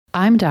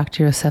I'm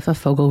Dr. Yosefa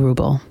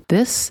Fogel-Rubel.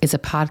 This is a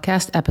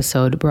podcast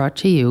episode brought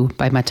to you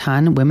by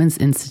Matan Women's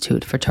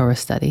Institute for Torah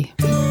Study.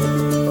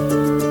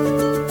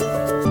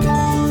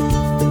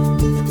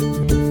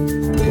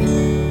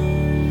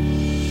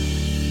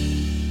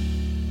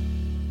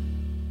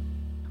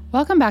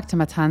 Welcome back to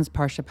Matan's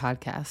Parsha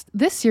podcast.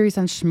 This series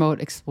on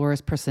Shemot explores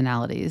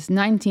personalities,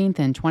 19th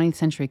and 20th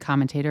century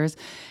commentators,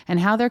 and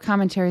how their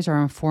commentaries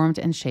are informed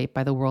and shaped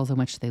by the world in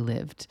which they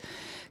lived.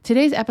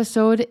 Today's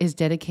episode is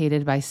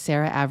dedicated by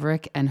Sara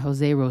Averick and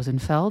Jose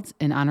Rosenfeld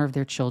in honor of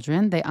their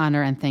children. They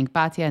honor and thank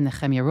Batya and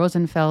Nehemiah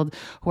Rosenfeld,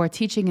 who are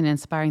teaching and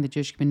inspiring the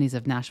Jewish communities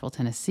of Nashville,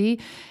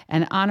 Tennessee,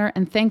 and honor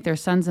and thank their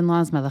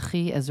sons-in-laws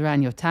Malachi, Ezra,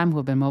 and Yotam, who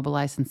have been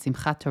mobilized in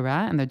Simchat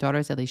Torah, and their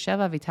daughters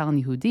Elisheva, Vital,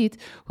 and Yehudit,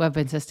 who have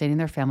been sustaining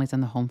their families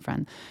on the home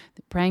front.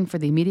 They're praying for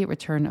the immediate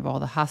return of all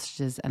the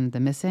hostages and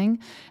the missing,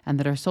 and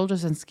that our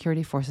soldiers and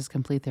security forces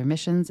complete their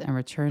missions and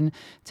return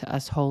to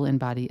us whole in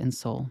body and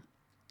soul.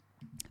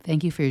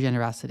 Thank you for your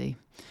generosity.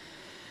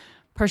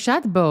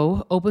 Parshat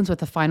Bo opens with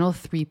the final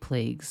three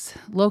plagues,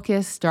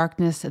 locusts,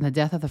 darkness, and the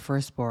death of the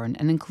firstborn,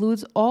 and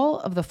includes all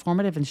of the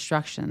formative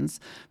instructions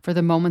for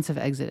the moments of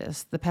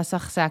Exodus, the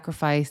Pesach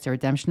sacrifice, the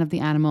redemption of the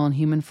animal and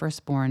human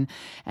firstborn,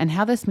 and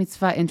how this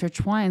mitzvah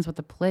intertwines with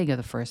the plague of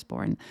the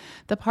firstborn.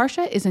 The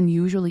parsha is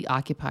unusually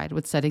occupied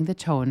with setting the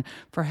tone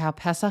for how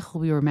Pesach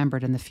will be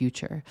remembered in the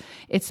future.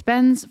 It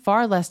spends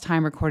far less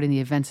time recording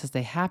the events as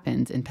they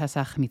happened in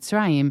Pesach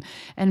Mitzrayim,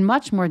 and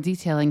much more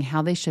detailing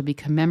how they should be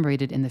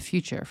commemorated in the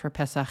future for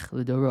Pesach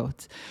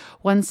L'Dorot.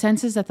 One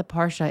senses that the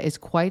Parsha is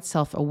quite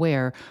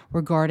self-aware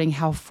regarding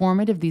how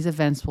formative these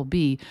events will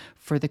be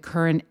for the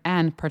current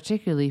and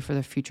particularly for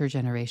the future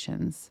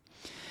generations.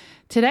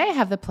 Today, I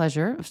have the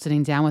pleasure of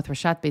sitting down with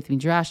Rashat Beit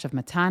Midrash of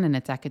Matan and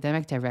its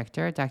academic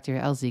director, Dr.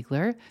 Yael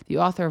Ziegler, the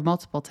author of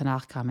multiple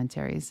Tanakh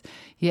commentaries.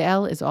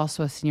 Yael is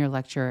also a senior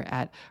lecturer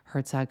at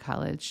Herzog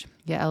College.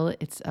 Yael,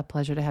 it's a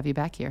pleasure to have you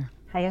back here.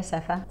 Hi,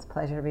 Yosefa. It's a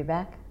pleasure to be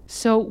back.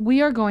 So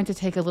we are going to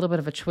take a little bit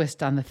of a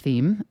twist on the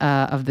theme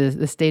of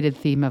the stated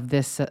theme of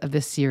this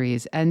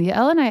series. And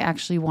Yael and I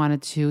actually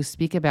wanted to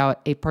speak about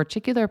a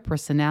particular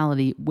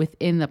personality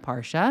within the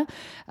Parsha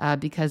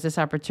because this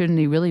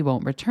opportunity really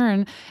won't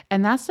return.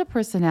 And that's the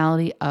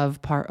personality of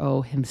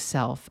Pharaoh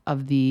himself,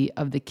 of the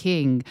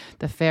king,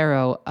 the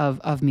Pharaoh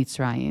of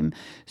Mitzrayim.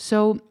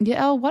 So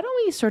Yael, why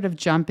don't we sort of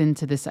jump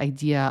into this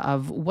idea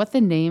of what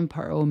the name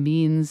Pharaoh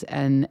means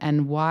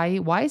and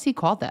why is he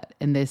called that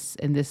in this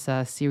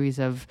series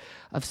of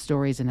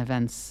stories and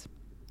events?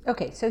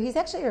 Okay, so he's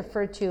actually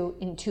referred to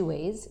in two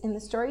ways in the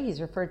story.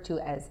 He's referred to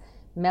as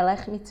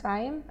Melech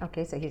Mitzrayim,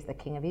 okay, so he's the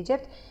king of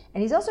Egypt,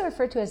 and he's also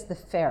referred to as the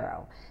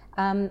Pharaoh.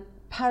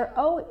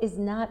 Pharaoh is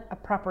not a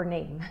proper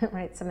name,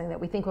 right? Something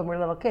that we think when we're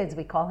little kids,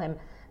 we call him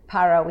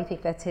Pharaoh, we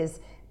think that's his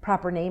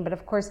proper name, but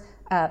of course,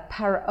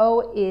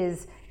 Pharaoh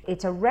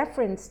it's a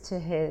reference to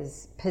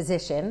his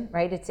position,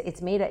 right?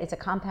 It's a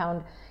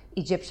compound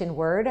Egyptian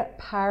word,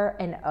 par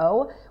and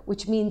o,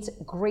 which means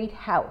great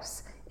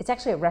house. It's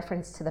actually a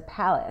reference to the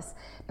palace.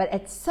 But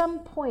at some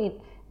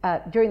point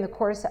during the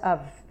course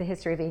of the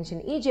history of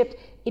ancient Egypt,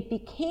 it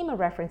became a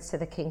reference to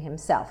the king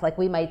himself. Like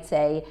we might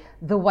say,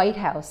 the White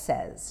House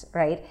says,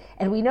 right?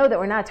 And we know that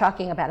we're not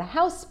talking about a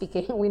house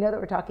speaking. We know that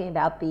we're talking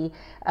about the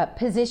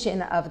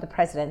position of the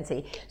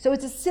presidency. So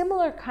it's a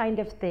similar kind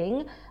of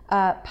thing.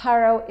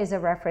 Pharaoh is a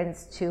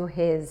reference to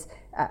his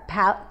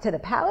to the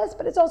palace,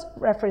 but it's also a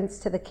reference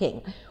to the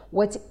king.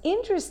 What's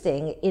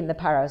interesting in the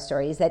Pharaoh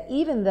story is that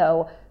even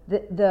though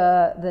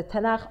the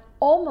Tanakh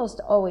almost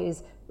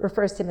always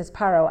refers to him as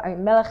Pharaoh, I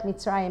mean, Melech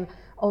Mitzrayim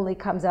only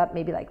comes up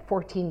maybe like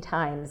 14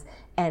 times,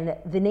 and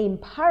the name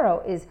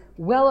Pharaoh is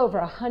well over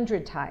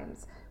 100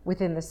 times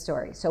within the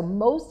story. So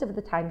most of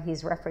the time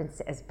he's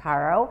referenced as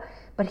Pharaoh,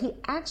 but he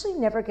actually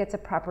never gets a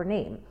proper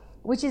name,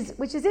 which is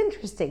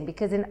interesting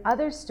because in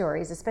other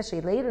stories,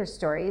 especially later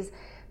stories,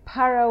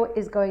 Pharaoh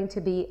is going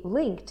to be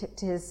linked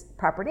to his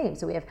proper name.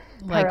 So we have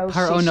Pharaoh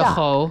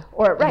Shishak,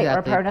 or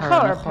Pharaoh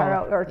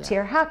Necho, or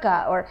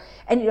Tirhaka,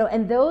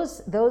 and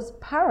those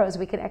Pharaohs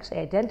we can actually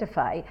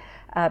identify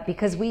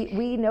because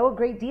we know a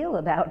great deal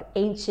about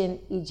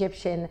ancient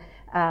Egyptian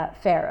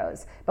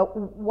pharaohs. But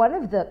one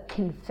of the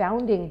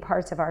confounding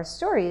parts of our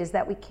story is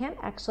that we can't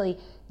actually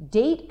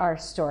date our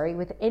story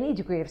with any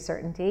degree of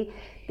certainty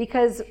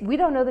because we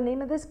don't know the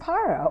name of this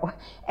Pharaoh.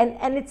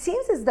 And it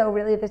seems as though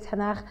really the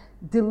Tanakh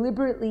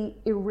deliberately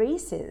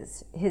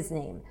erases his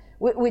name,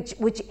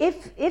 which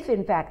if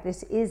in fact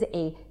this is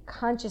a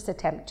conscious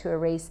attempt to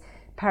erase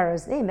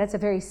Pharaoh's name, that's a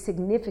very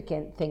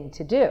significant thing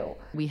to do.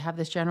 We have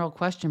this general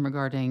question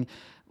regarding,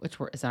 which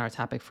is not our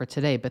topic for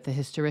today, but the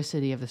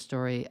historicity of the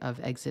story of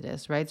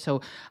Exodus, right?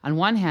 So on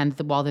one hand,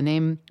 while the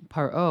name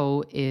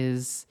Pharaoh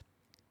is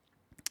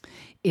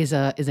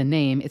a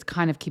name, it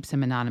kind of keeps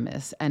him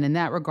anonymous. And in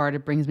that regard,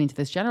 it brings me to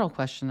this general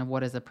question of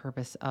what is the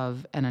purpose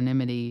of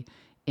anonymity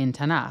in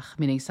Tanakh,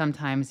 meaning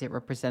sometimes it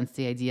represents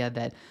the idea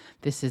that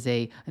this is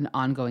an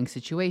ongoing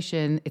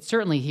situation. It's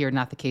certainly here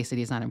not the case that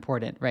he's not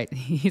important, right?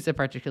 He's a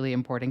particularly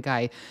important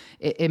guy.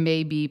 It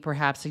may be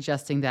perhaps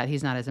suggesting that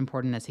he's not as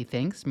important as he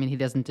thinks. I mean, he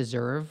doesn't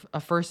deserve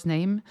a first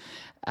name.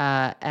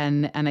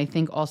 And I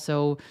think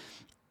also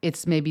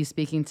it's maybe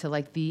speaking to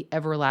like the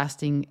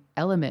everlasting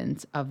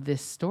element of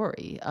this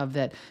story, of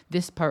that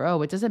this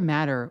Paro, it doesn't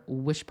matter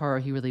which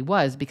Paro he really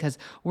was, because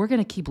we're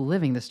going to keep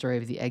living the story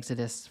of the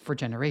Exodus for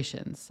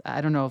generations. I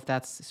don't know if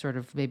that's sort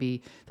of,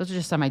 maybe those are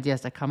just some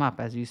ideas that come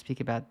up as you speak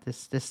about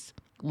this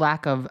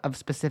lack of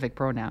specific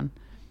pronoun.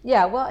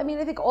 Yeah, well, I mean,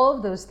 I think all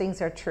of those things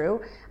are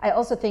true. I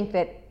also think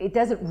that it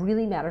doesn't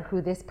really matter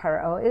who this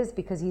Paro is,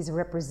 because he's a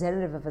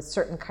representative of a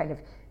certain kind of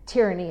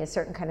tyranny, a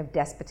certain kind of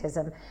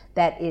despotism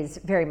that is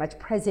very much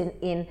present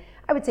in,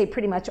 I would say,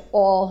 pretty much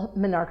all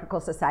monarchical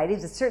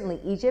societies. It's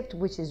certainly Egypt,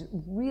 which is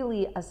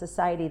really a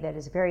society that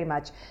is very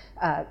much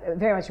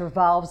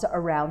revolves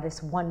around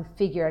this one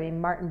figure. I mean,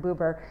 Martin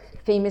Buber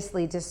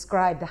famously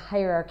described the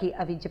hierarchy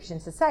of Egyptian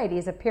society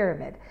as a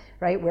pyramid,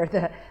 right, where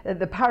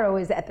the Paro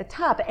is at the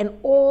top, and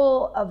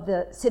all of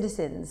the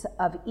citizens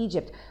of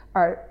Egypt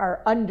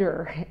are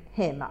under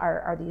him,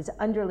 are these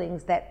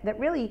underlings that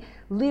really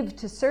live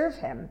to serve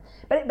him.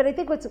 But I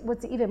think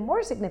what's even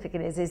more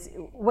significant is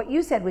what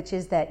you said, which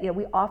is that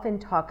we often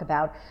talk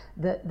about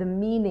the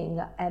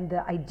meaning and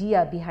the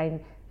idea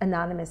behind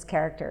anonymous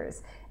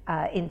characters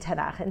in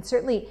Tanakh. And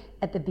certainly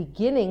at the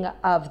beginning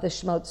of the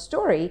Shemot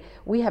story,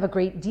 we have a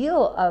great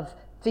deal of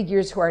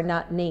figures who are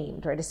not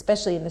named, right?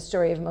 Especially in the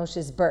story of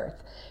Moshe's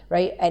birth,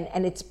 right?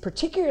 And it's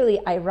particularly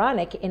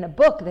ironic in a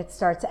book that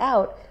starts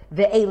out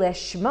Ve'ele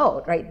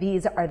Shemot, right?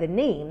 These are the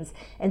names.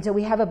 And so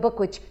we have a book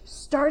which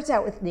starts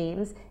out with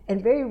names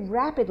and very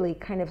rapidly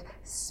kind of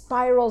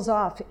spirals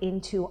off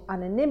into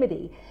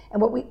anonymity. And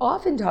what we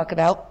often talk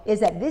about is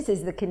that this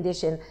is the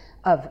condition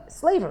of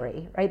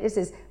slavery, right? This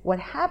is what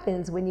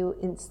happens when you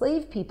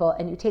enslave people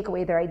and you take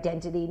away their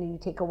identity and you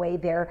take away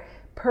their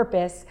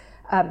purpose.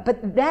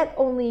 But that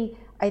only,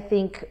 I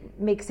think,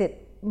 makes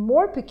it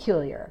more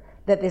peculiar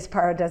that this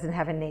Paro doesn't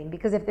have a name,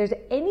 because if there's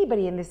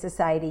anybody in this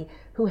society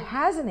who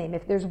has a name,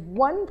 if there's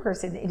one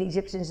person in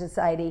Egyptian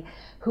society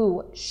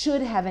who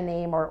should have a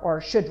name or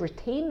should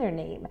retain their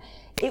name,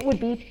 it would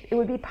be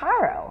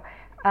Paro,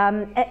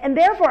 and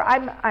therefore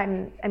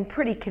I'm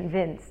pretty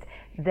convinced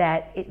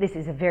that this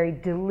is a very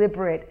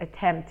deliberate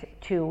attempt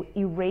to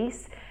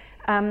erase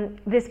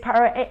this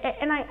Paro,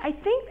 and I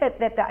think that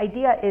the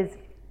idea is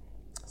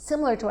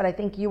similar to what I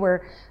think you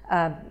were,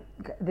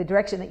 the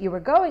direction that you were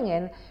going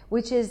in,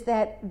 which is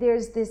that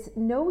there's this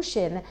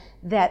notion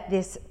that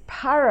this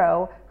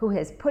Paro, who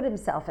has put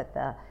himself at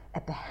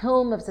the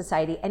helm of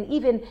society and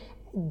even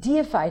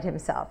deified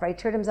himself, right,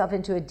 turned himself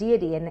into a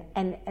deity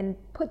and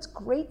puts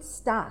great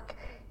stock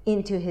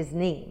into his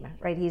name,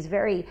 right? He's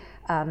very,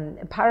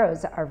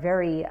 Paros are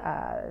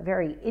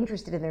very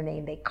interested in their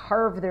name. They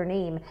carve their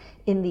name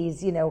in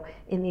these,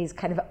 in these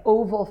kind of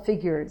oval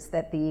figures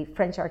that the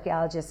French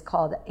archaeologists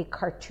called a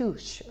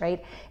cartouche,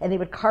 right? And they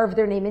would carve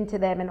their name into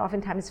them and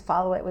oftentimes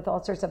follow it with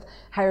all sorts of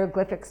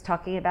hieroglyphics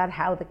talking about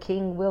how the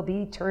king will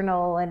be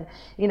eternal and,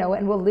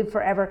 and will live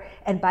forever.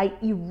 And by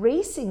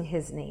erasing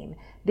his name,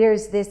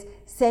 there's this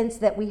sense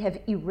that we have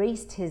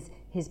erased his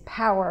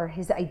power,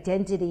 his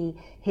identity,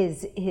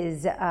 his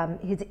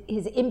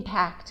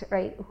impact,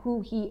 right?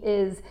 Who he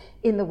is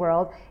in the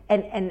world.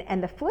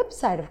 And the flip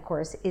side, of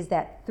course, is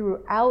that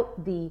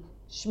throughout the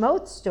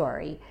Shemot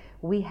story,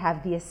 we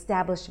have the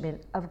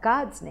establishment of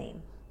God's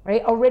name,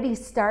 right? Already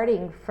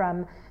starting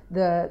from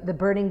the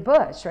burning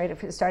bush,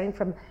 right? Starting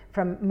from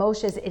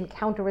Moshe's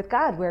encounter with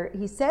God, where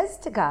he says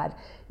to God,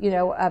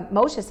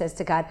 Moshe says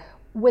to God,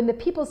 when the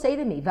people say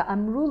to me,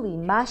 Va'amruli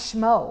ma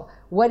shmo,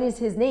 what is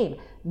his name?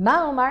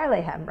 Ma omar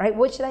lehem, right?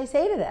 What should I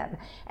say to them?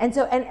 And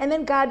so, and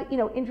then God,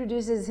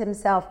 introduces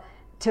himself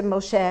to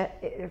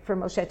Moshe, for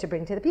Moshe to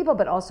bring to the people,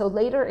 but also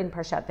later in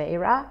Parshat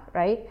Ve'era,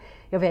 right?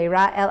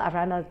 Ve'era el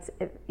Avram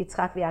el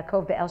Yitzchak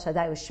v'Yaakov be'el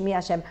Shaddai u'shmi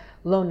Hashem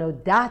lo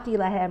nodati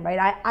lahem,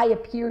 right? I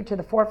appeared to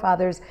the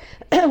forefathers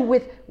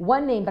with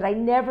one name, but I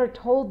never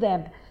told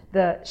them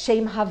the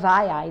Shem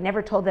Havaya. I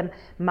never told them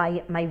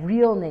my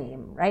real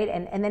name, right?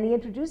 And then he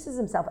introduces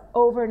himself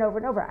over and over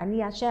and over. Ani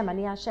Hashem,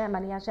 Ani Hashem,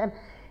 Ani Hashem.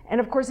 And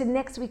of course, in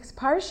next week's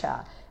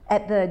parsha,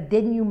 at the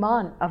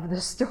denouement of the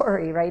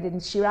story, right, in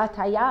Shirat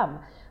Hayam,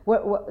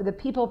 what the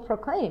people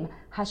proclaim,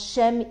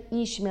 Hashem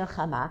ish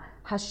milchama,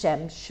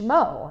 Hashem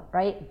shmo,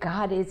 right?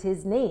 God is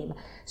his name.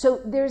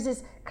 So there's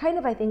this kind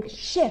of, I think,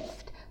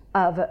 shift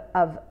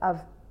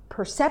of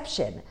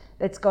perception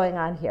that's going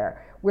on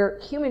here, where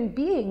human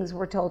beings,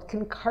 we're told,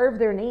 can carve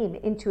their name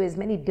into as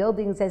many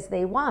buildings as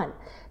they want.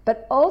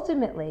 But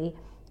ultimately,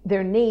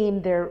 their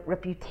name, their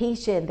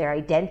reputation, their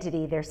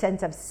identity, their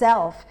sense of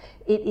self,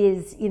 it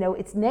is,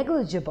 it's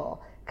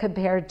negligible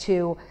compared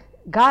to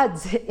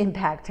God's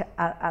impact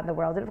on the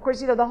world. And of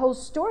course, the whole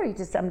story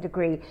to some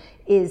degree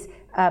is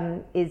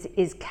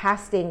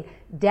casting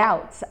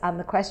doubts on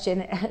the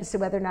question as to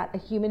whether or not a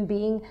human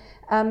being,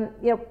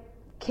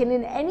 can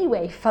in any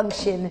way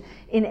function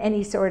in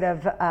any sort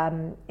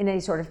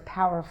of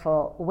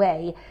powerful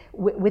way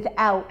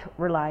without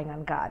relying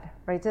on God,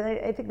 right? So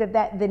I think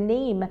that the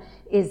name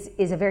is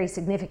a very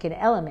significant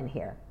element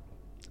here.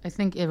 I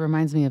think it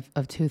reminds me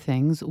of two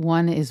things.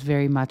 One is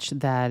very much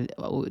that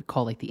what we would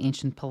call like the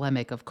ancient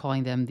polemic of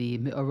calling them the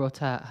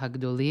Me'orota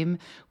Hagdolim.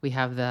 We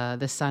have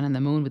the sun and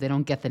the moon, but they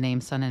don't get the name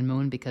sun and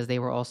moon because they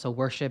were also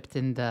worshipped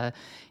in the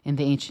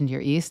ancient Near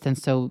East. And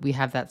so we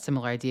have that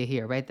similar idea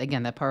here, right?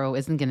 Again, that Paro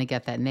isn't going to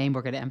get that name.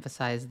 We're going to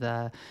emphasize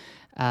the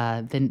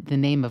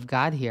name of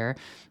God here.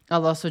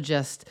 I'll also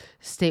just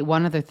state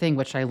one other thing,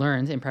 which I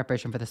learned in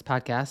preparation for this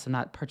podcast. I'm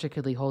not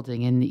particularly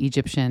holding in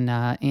Egyptian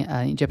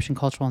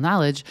cultural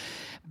knowledge,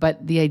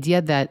 but the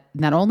idea that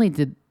not only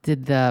did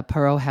the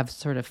Paro have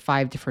sort of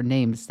 5 different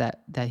names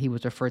that he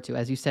was referred to,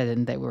 as you said,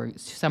 and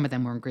some of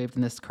them were engraved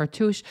in this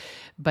cartouche,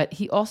 but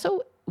he also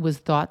was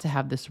thought to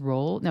have this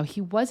role. Now, he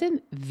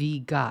wasn't the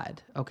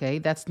God, okay?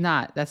 That's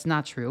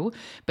not true,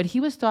 but he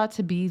was thought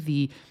to be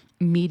the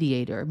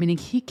mediator, meaning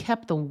he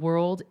kept the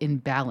world in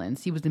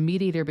balance. He was the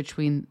mediator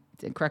between,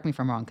 correct me if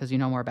I'm wrong because you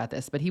know more about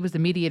this, but he was the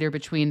mediator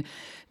between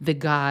the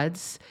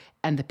gods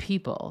and the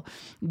people,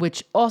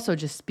 which also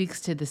just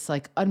speaks to this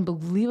like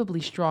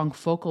unbelievably strong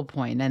focal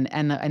point.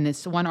 And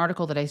this one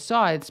article that I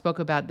saw, it spoke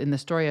about in the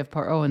story of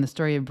Paro and the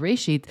story of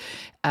Bereshit,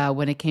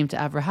 when it came to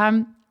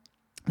Avraham,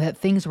 that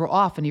things were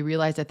off, and he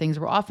realized that things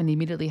were off, and he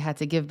immediately had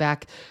to give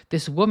back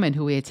this woman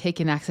who he had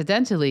taken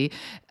accidentally,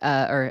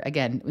 or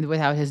again,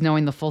 without his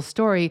knowing the full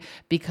story,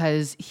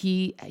 because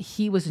he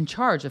was in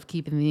charge of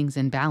keeping things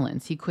in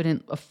balance. He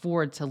couldn't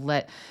afford to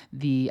let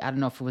I don't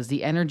know if it was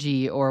the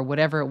energy or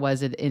whatever it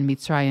was in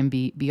Mitzrayim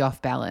be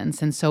off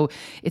balance. And so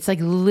it's like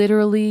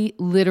literally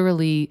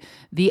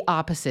the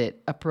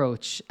opposite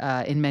approach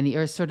in many,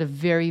 or sort of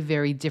very,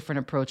 very different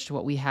approach to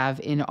what we have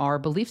in our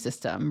belief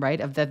system,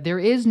 right? Of that there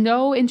is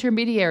no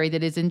intermediary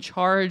that is in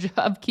charge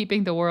of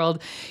keeping the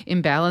world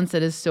in balance.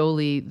 That is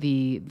solely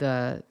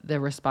the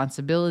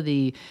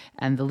responsibility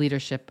and the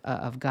leadership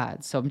of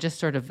God. So I'm just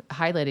sort of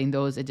highlighting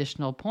those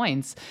additional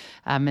points,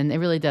 and it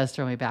really does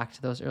throw me back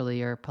to those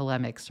earlier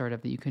polemics, sort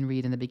of that you can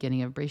read in the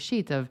beginning of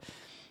Bereshit of,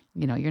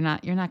 you know, you're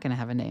not going to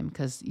have a name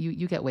because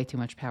you get way too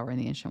much power in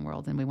the ancient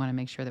world, and we want to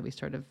make sure that we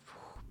sort of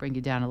bring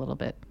you down a little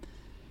bit.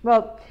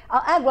 Well,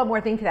 I'll add one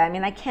more thing to that. I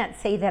mean, I can't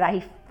say that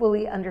I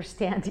fully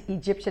understand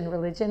Egyptian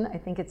religion. I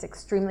think it's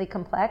extremely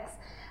complex.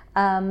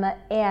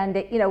 And,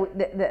 you know,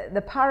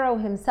 the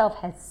Paro himself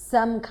has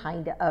some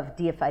kind of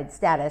deified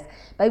status.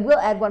 But I will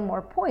add one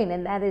more point,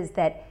 and that is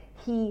that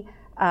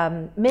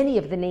many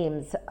of the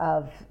names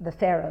of the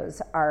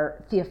pharaohs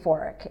are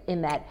theophoric,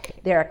 in that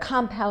they're a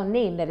compound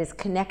name that is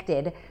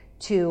connected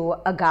to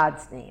a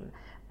god's name.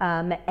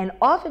 And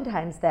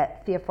oftentimes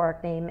that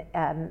theophoric name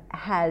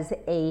has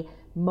a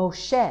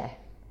Moshe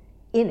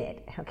in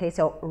it. Okay,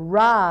 so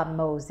Ra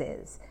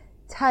Moses,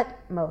 Tut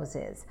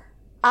Moses,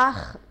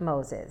 Ach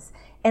Moses,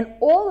 and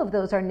all of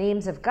those are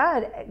names of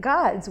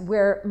gods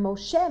where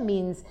Moshe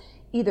means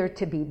either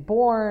to be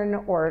born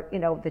or, you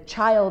know, the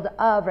child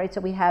of, right? So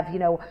we have, you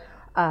know,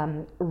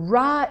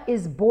 Ra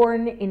is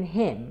born in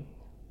him,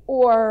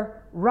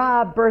 or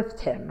Ra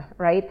birthed him,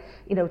 right?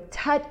 You know,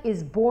 Tut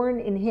is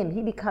born in him.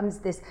 He becomes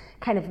this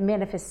kind of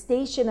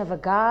manifestation of a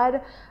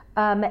god.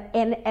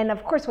 And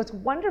of course, what's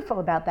wonderful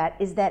about that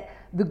is that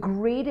the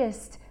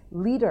greatest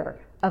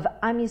leader of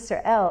Am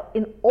Yisrael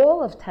in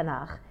all of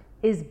Tanakh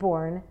is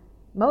born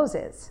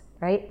Moses,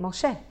 right?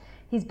 Moshe.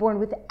 He's born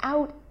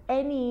without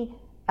any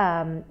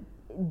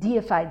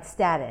deified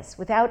status,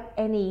 without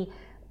any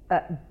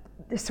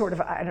sort of,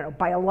 I don't know,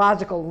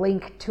 biological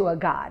link to a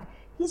god.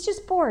 He's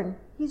just born.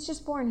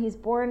 He's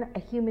born a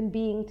human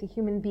being to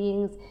human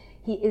beings.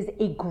 He is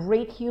a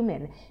great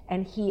human,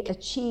 and he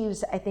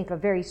achieves, I think, a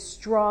very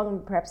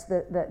strong, perhaps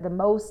the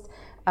most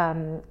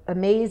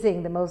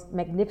amazing, the most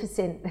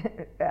magnificent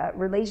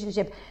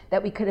relationship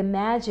that we could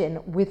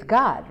imagine with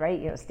God, right?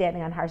 You know,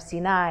 standing on Har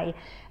Sinai,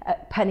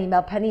 panim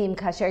el panim,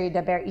 kasher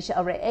yidaber ish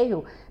el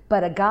re'ehu.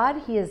 But a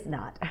God, he is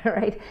not,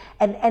 right?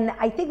 And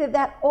I think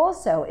that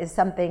also is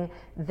something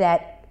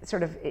that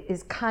sort of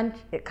is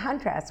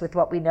contrasts with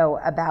what we know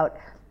about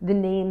the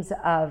names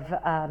of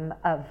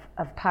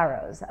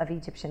Paros, of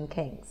Egyptian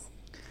kings.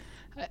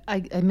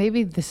 I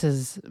maybe this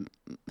is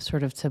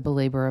sort of to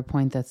belabor a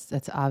point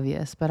that's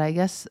obvious, but I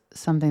guess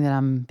something that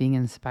I'm being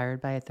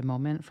inspired by at the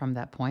moment from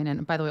that point,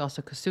 and by the way,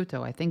 also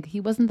Kasuto, I think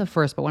he wasn't the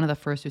first, but one of the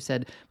first who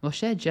said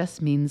Moshe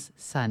just means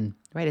son,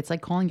 right? It's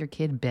like calling your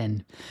kid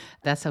Ben.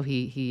 That's how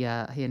he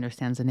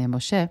understands the name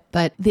Moshe.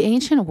 But the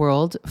ancient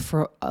world,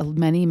 for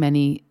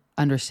many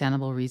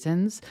understandable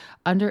reasons,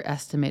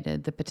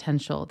 underestimated the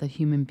potential that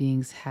human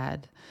beings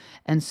had.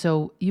 And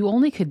so you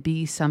only could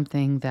be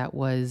something that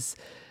was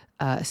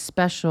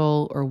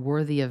special or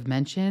worthy of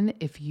mention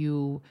if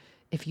you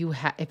if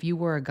you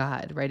were a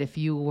god, right? If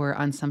you were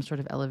on some sort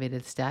of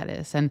elevated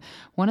status. And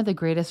one of the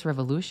greatest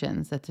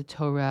revolutions that the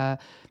Torah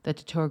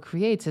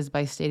creates is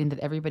by stating that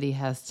everybody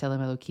has Tzelem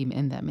Elokim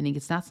in them, meaning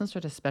it's not some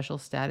sort of special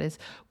status.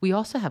 We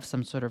also have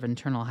some sort of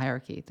internal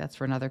hierarchy. That's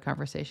for another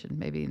conversation,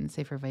 maybe in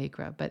Sefer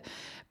Vayikra.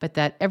 But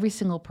that every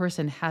single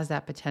person has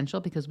that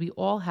potential because we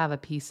all have a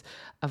piece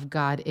of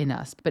God in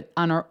us. But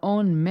on our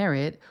own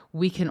merit,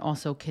 we can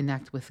also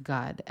connect with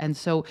God. And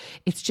so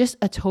it's just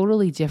a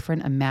totally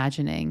different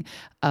imagining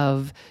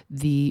of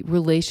the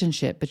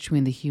relationship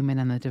between the human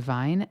and the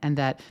divine, and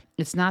that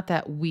it's not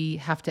that we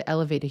have to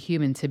elevate a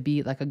human to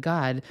be like a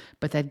God,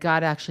 but that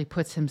God actually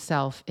puts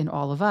himself in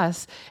all of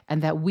us,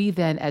 and that we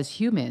then as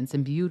humans,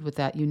 imbued with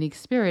that unique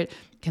spirit,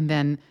 can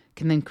then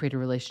create a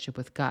relationship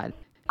with God.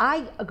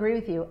 I agree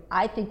with you.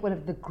 I think one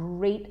of the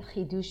great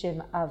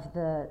chidushim of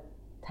the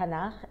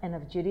Tanakh and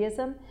of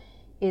Judaism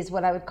is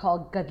what I would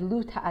call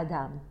Gadlut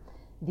Ha'adam,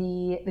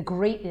 the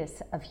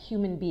greatness of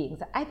human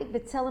beings. I think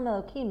that Tzelem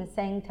Elokim is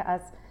saying to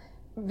us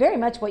very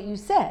much what you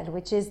said,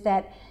 which is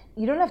that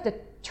you don't have to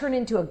turn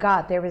into a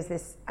god. There was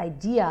this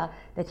idea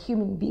that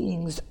human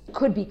beings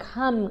could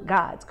become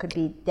gods, could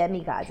be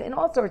demigods in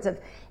all sorts of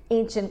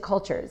ancient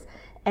cultures.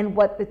 And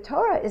what the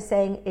Torah is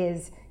saying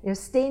is,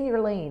 stay in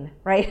your lane,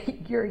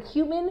 right? You're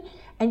human,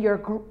 and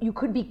you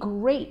could be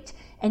great,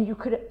 and you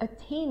could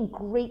attain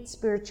great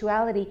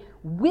spirituality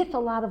with a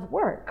lot of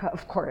work,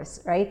 of course,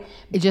 right?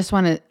 I just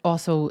want to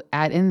also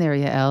add in there,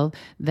 Yael,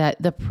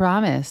 that the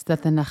promise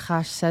that the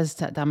Nachash says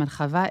to Adam and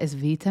Chava is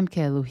V'item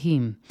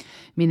ke'Elohim,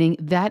 meaning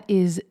that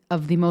is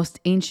of the most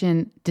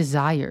ancient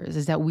desires,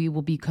 is that we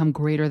will become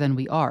greater than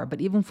we are.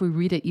 But even if we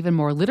read it even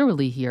more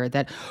literally here,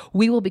 that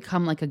we will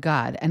become like a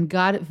God. And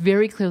God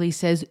very clearly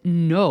says,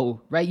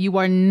 no, right? You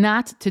are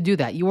not to do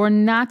that. You are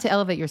not to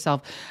elevate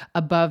yourself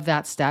above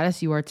that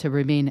status. You are to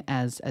remain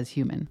as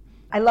human.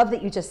 I love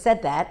that you just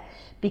said that,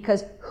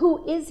 because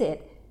who is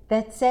it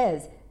that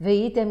says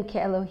V'yitem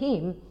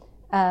ke'Elohim?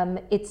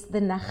 It's the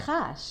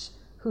Nachash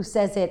who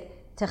says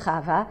it to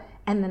Chava,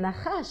 and the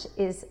Nachash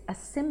is a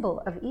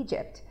symbol of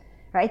Egypt.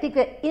 Right? I think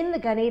that in the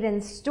Gan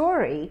Eden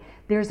story,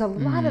 there's a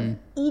lot of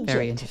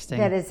Egypt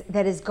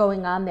that is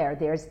going on there.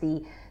 There's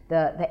the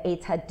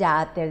Eitz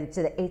Hadat, there's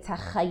the Eitz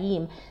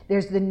HaChaim,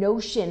 there's the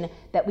notion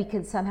that we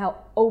can somehow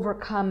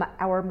overcome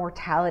our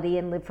mortality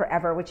and live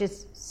forever, which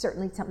is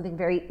certainly something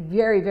very,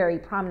 very, very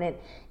prominent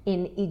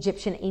in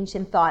Egyptian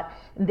ancient thought.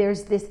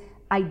 There's this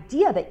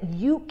idea that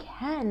you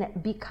can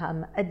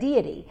become a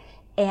deity.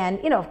 And,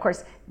 of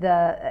course,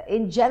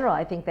 in general,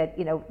 I think that,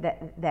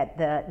 that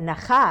the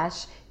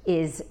Nachash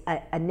is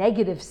a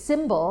negative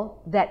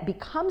symbol that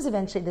becomes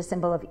eventually the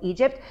symbol of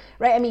Egypt,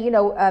 right? I mean,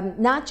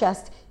 not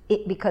just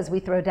because we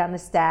throw down the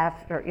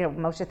staff, or,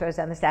 Moshe throws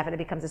down the staff and it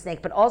becomes a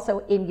snake, but also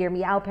in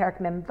Yirmiyahu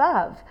Perek Mem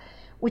Vav,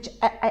 which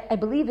I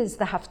believe is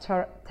the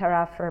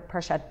Haftarah for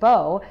Parshat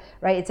Bo,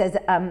 right? It says,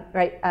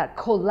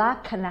 Kola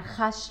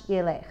kanachash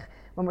yelech,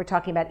 when we're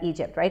talking about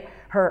Egypt, right?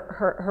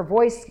 Her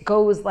voice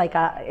goes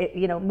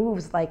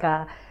moves like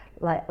a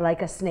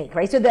snake,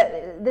 right? So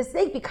the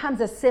snake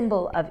becomes a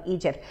symbol of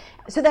Egypt.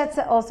 So that's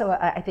also,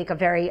 I think, a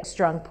very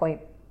strong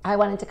point. I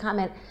wanted to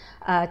comment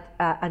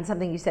on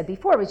something you said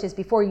before, which is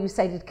before you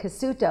cited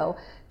Kasuto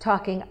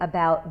talking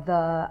about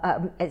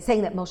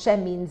saying that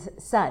Moshe means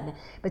son.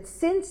 But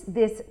since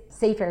this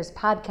Sefer's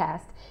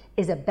podcast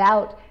is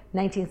about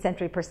 19th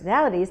century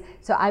personalities,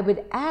 so I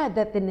would add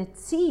that the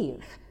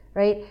Netziv,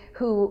 right,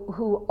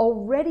 who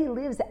already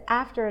lives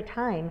after a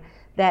time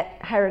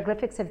that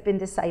hieroglyphics have been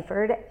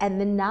deciphered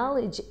and the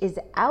knowledge is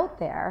out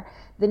there,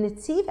 the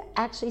Netziv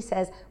actually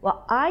says,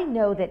 well, I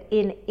know that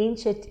in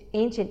ancient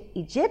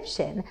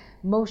Egyptian,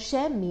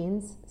 Moshe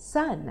means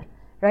son,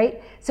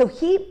 right? So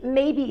he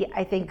may be,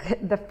 I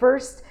think, the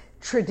first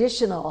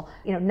traditional,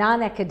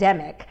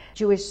 non-academic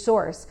Jewish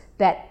source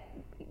that,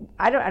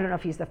 I don't know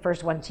if he's the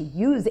first one to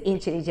use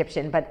ancient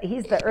Egyptian, but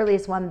he's the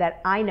earliest one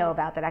that I know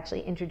about that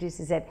actually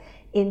introduces it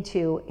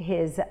into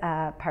his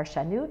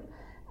Parshanut.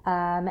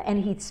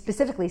 And he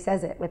specifically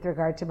says it with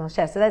regard to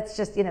Moshe. So that's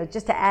just,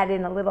 just to add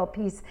in a little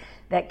piece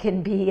that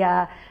can be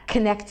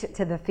connect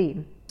to the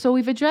theme. So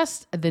we've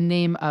addressed the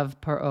name of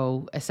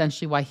Paro,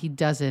 essentially why he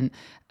doesn't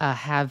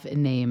have a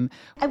name.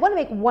 I want to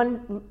make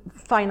one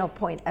final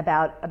point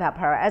about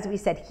Paro. As we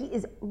said, he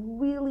is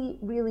really,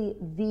 really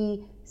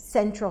the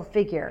central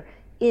figure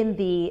in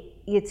the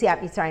Yetziat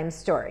Mitzrayim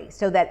story.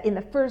 So that in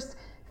the first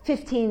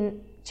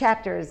 15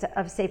 chapters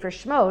of Sefer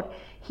Shemot,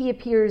 he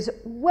appears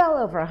well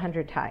over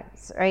 100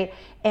 times, right?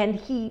 And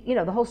he,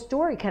 the whole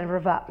story kind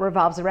of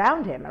revolves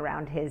around him,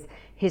 around his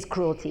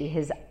cruelty,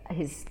 his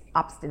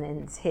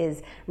obstinance,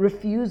 his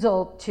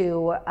refusal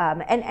to,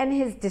 and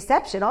his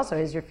deception also,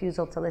 his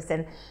refusal to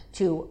listen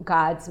to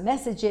God's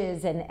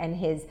messages, and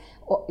his,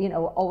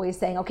 always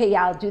saying, okay,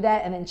 yeah, I'll do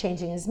that, and then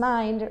changing his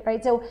mind,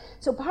 right? So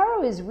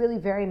Paro is really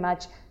very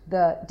much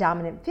the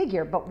dominant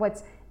figure. But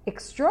what's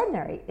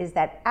extraordinary is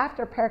that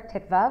after Perek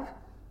Tetvav,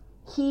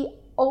 he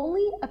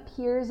only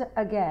appears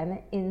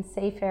again in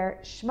Sefer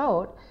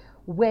Shemot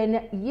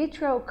when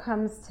Yitro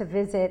comes to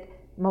visit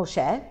Moshe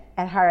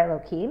at Har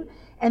Elokim,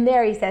 And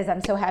there he says,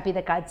 I'm so happy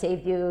that God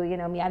saved you,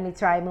 miyad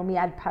Mitzrayim,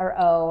 miyad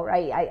Paro,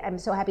 right? I'm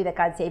so happy that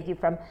God saved you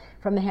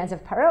from the hands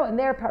of Paro. And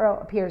there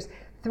Paro appears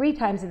 3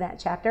 times in that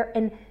chapter,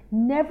 and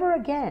never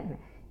again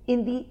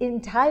in the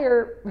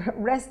entire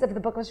rest of the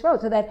book of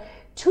Shemot. So that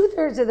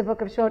 2/3 of the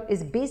book of Shemot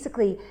is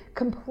basically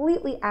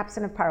completely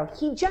absent of Paro.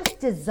 He just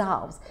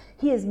dissolves.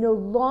 He is no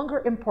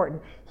longer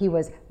important. He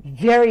was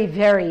very,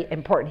 very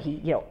important.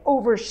 He,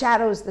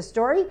 overshadows the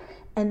story,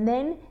 and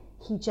then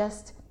he's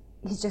just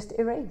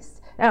erased.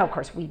 Now, of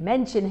course, we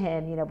mention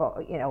him,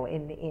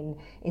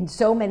 in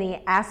so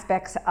many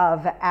aspects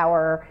of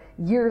our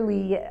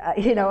yearly,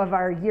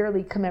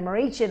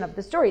 commemoration of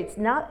the story. It's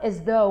not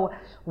as though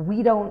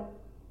we don't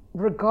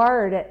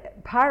regard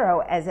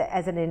Paro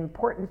as an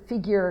important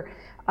figure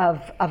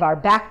of our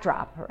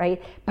backdrop,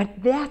 right?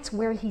 But that's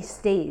where he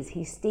stays.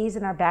 He stays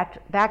in our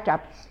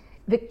backdrop.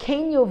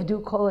 V'kein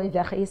yovdu kol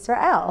oivecha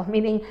Yisrael,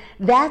 meaning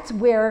that's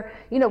where,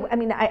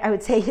 I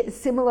would say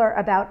similar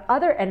about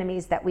other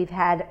enemies that we've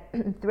had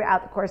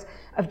throughout the course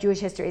of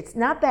Jewish history. It's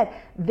not that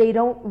they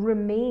don't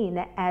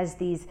remain as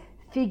these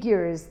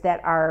figures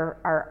that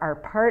are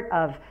part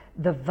of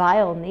the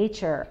vile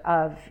nature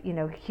of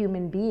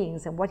human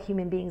beings and what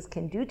human beings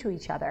can do to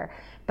each other,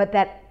 but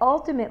that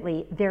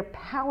ultimately their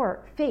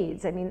power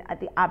fades.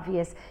 The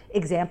obvious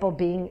example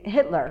being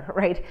Hitler,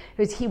 right?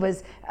 Because he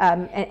was,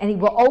 and he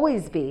will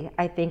always be,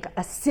 I think,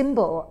 a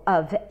symbol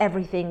of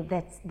everything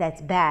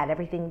that's bad,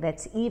 everything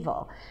that's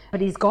evil.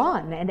 But he's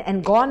gone,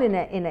 and gone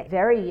in a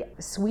very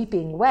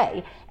sweeping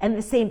way. And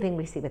the same thing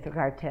we see with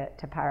regard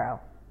to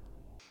Paro.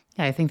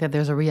 Yeah, I think that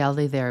there's a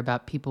reality there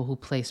about people who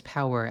place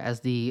power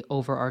as the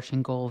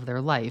overarching goal of their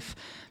life,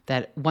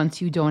 that once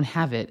you don't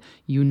have it,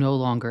 you no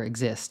longer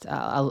exist.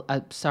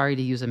 I'm sorry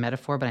to use a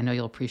metaphor, but I know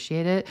you'll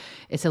appreciate it.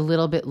 It's a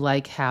little bit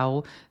like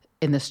how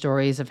in the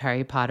stories of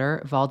Harry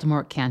Potter,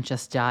 Voldemort can't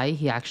just die.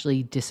 He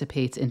actually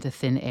dissipates into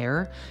thin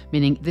air,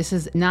 meaning this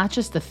is not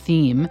just a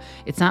theme.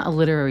 It's not a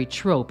literary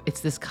trope.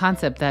 It's this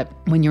concept that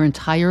when your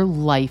entire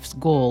life's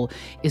goal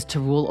is to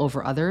rule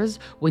over others,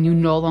 when you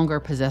no longer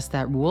possess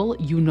that rule,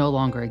 you no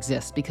longer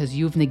exist because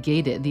you've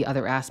negated the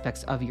other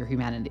aspects of your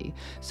humanity.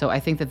 So I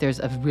think that there's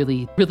a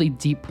really, really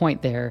deep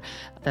point there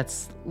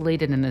that's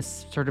laden in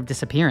this sort of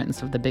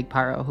disappearance of the big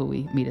Paro who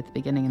we meet at the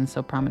beginning and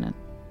so prominent.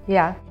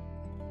 Yeah.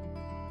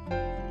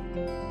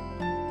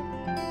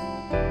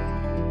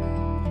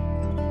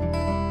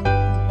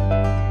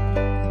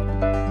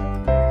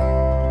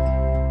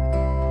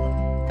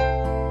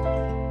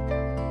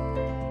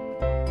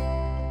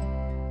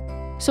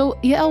 So,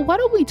 Yael, why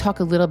don't we talk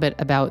a little bit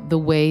about the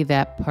way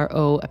that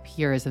Paro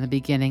appears in the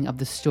beginning of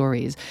the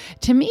stories?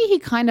 To me, he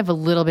kind of a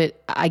little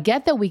bit, I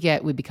get that we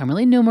become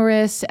really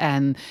numerous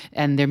and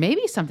there may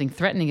be something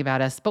threatening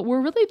about us, but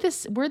we're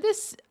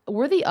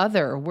the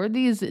other. We're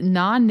these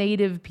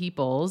non-native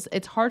peoples.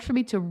 It's hard for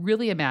me to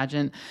really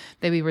imagine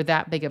that we were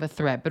that big of a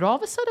threat. But all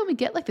of a sudden we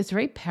get like this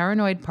very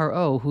paranoid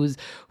Paro who's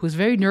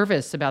very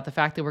nervous about the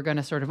fact that we're going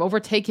to sort of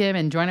overtake him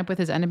and join up with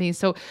his enemies.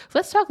 So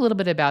let's talk a little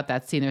bit about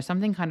that scene. There's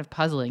something kind of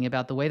puzzling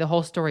about the way the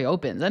whole story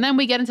opens. And then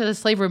we get into the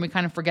slave room, we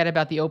kind of forget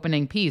about the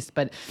opening piece.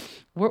 But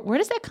where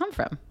does that come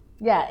from?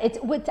 Yeah, it's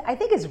what I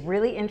think is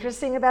really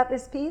interesting about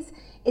this piece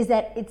is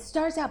that it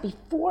starts out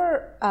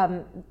before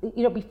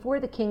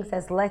the king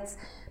says, let's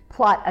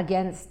plot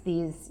against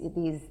these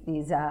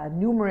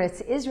numerous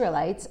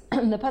Israelites.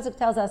 The pasuk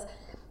tells us,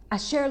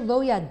 "Asher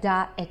lo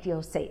yada et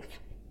Yosef,"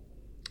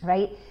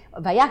 right?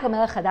 Vayakam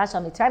melech chadash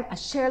al Mitzrayim,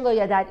 Asher lo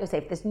yada et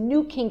Yosef. This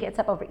new king gets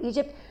up over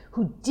Egypt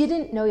who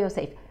didn't know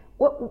Yosef.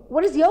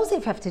 What does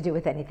Yosef have to do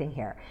with anything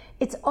here?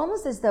 It's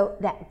almost as though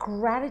that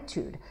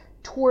gratitude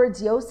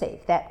towards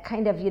Yosef, that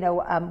kind of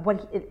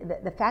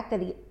the fact that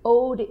he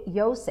owed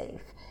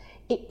Yosef,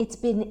 it's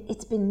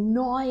been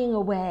gnawing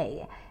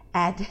away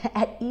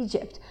at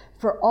Egypt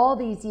for all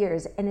these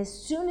years. And as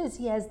soon as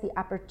he has the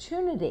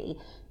opportunity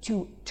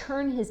to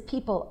turn his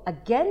people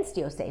against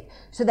Yosef,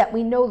 so that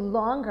we no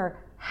longer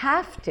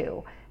have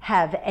to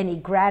have any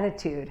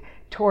gratitude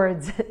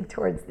towards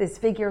this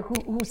figure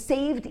who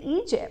saved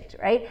Egypt,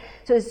 right?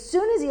 So as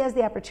soon as he has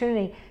the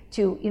opportunity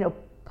to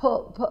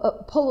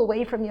pull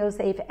away from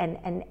Yosef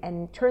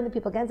and turn the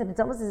people against him, it's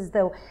almost as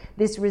though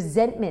this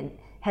resentment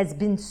has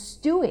been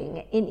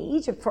stewing in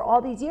Egypt for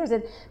all these years.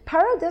 And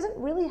Paro doesn't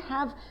really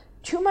have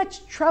too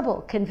much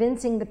trouble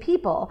convincing the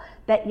people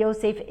that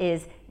Yosef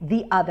is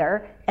the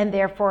other, and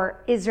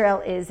therefore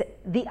Israel is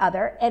the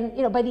other.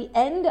 And by the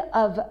end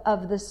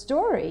of the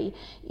story,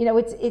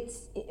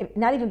 it's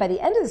not even by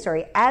the end of the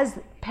story. As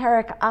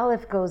Parak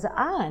Aleph goes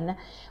on,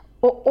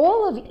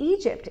 all of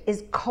Egypt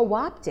is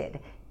co-opted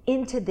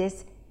into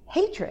this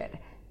hatred,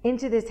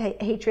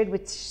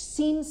 which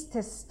seems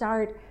to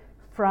start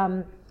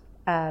from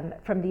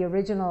the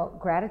original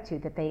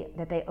gratitude that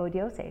they owed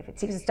Yosef. It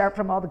seems to start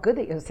from all the good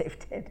that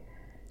Yosef did.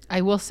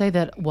 I will say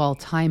that while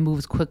time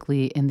moves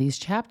quickly in these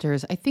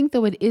chapters, I think,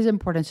 though, it is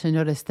important to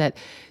notice that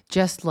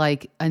just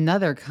like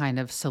another kind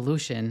of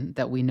solution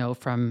that we know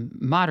from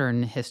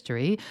modern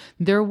history,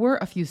 there were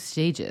a few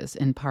stages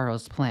in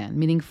Paro's plan.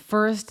 Meaning,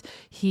 first,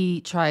 he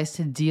tries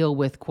to deal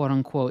with, quote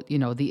unquote,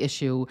 the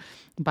issue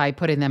by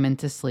putting them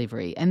into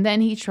slavery. And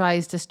then he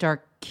tries to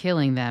start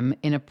killing them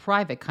in a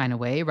private kind of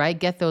way, right?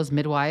 Get those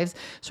midwives,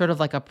 sort of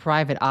like a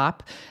private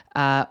op,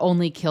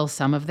 only kill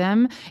some of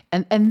them.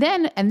 And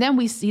then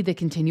we see the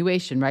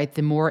continuation, right?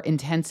 The more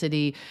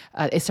intensifying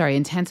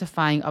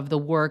of the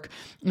work.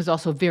 There's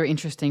also a very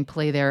interesting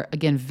play there,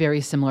 again,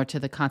 very similar to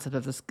the concept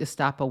of the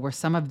Gestapo, where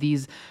some of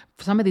these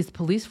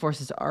police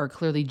forces are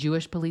clearly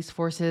Jewish police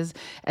forces.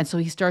 And so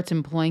he starts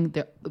employing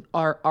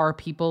our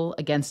people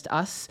against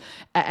us.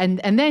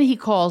 And then he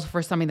calls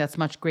for something that's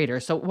much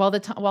greater. So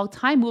while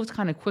time moves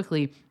kind of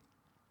quickly,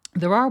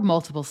 there are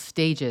multiple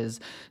stages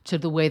to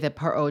the way that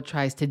Paro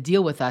tries to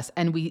deal with us.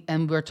 And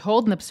we're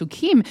told in the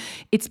Psukim,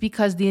 it's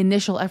because the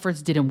initial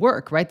efforts didn't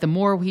work, right? The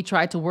more he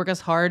tried to work us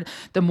hard,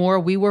 the more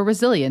we were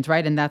resilient,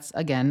 right? And that's,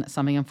 again,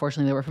 something,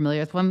 unfortunately, that we're familiar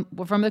with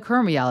from the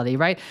current reality,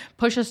 right?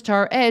 Push us to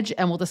our edge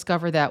and we'll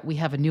discover that we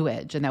have a new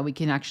edge and that we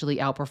can actually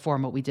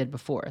outperform what we did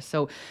before.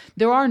 So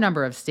there are a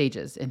number of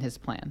stages in his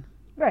plan.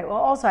 Right. Well,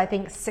 also, I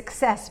think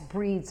success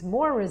breeds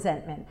more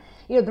resentment.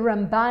 The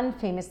Ramban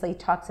famously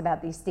talks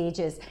about these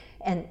stages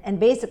and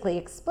basically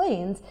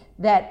explains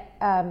that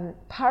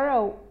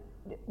Paro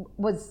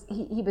was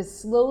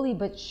slowly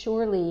but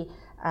surely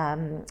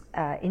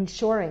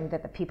ensuring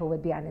that the people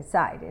would be on his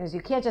side. And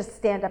you can't just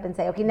stand up and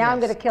say, okay, now I'm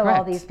going to kill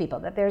all these people.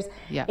 That there's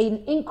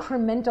an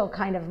incremental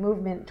kind of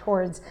movement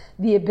towards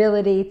the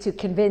ability to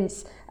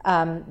convince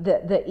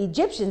the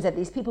Egyptians that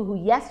these people who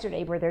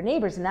yesterday were their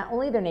neighbors, and not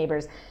only their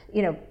neighbors,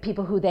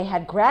 people who they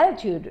had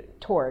gratitude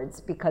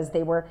towards because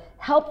they were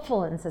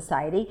helpful in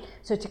society.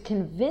 So to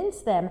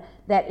convince them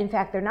that in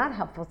fact they're not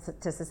helpful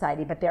to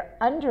society, but they're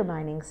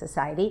undermining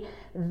society,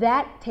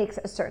 that takes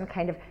a certain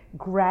kind of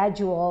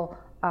gradual,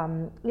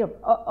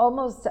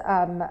 almost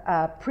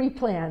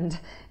pre-planned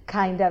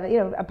kind of,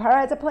 Paro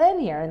has a plan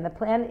here, and the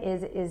plan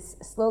is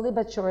slowly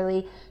but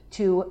surely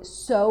to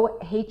sow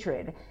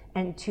hatred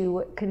and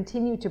to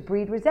continue to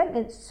breed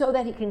resentment so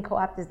that he can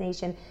co-opt his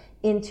nation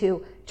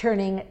into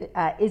turning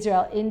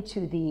Israel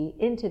into the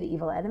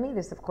evil enemy.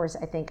 This, of course,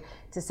 I think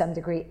to some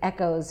degree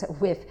echoes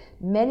with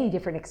many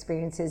different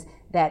experiences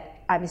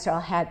that Am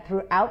Yisrael had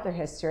throughout their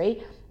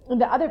history.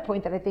 And the other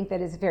point that I think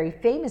that is very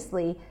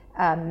famously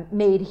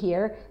made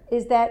here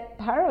is that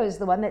Paro is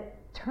the one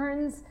that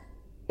turns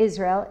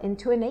Israel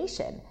into a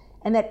nation,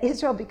 and that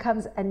Israel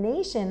becomes a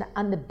nation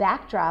on the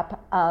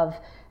backdrop of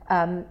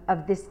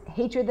this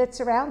hatred that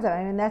surrounds it.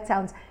 I mean, that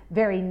sounds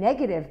very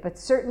negative, but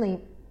certainly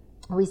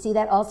we see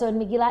that also in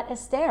Megillat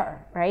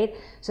Esther, right?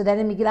 So then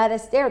in Megillat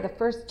Esther, the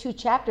first two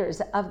chapters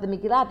of the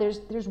Megillah,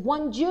 there's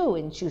one Jew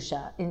in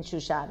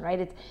Shushan, right?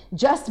 It's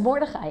just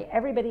Mordechai.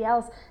 Everybody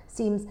else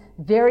seems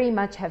very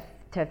much to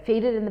have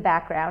faded in the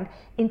background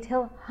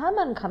until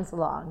Haman comes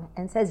along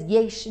and says,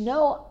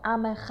 Yeshno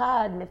am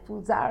echad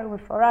mefuzar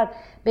u'meforad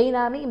bein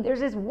ha'amim. There's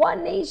this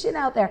one nation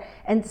out there.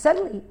 And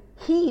suddenly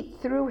he,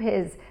 through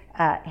his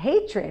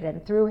hatred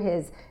and through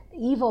his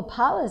evil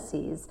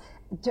policies,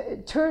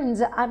 reminds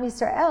Am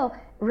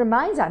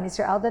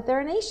Yisrael that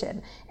they're a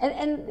nation.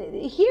 And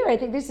here I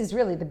think this is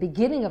really the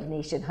beginning of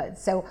nationhood.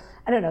 So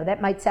I don't know,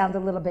 that might sound a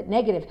little bit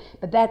negative,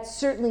 but that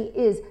certainly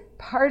is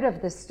part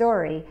of the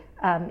story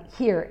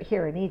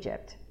here in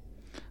Egypt.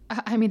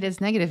 I mean, it's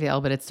negative,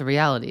 Yael, but it's the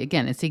reality.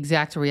 Again, it's the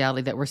exact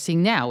reality that we're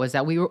seeing now, is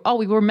that we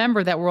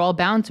remember that we're all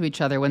bound to each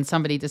other when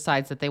somebody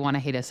decides that they want to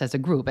hate us as a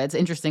group. It's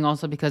interesting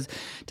also because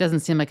it doesn't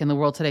seem like in the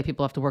world today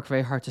people have to work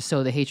very hard to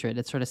sow the hatred.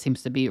 It sort of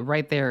seems to be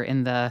right there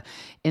in the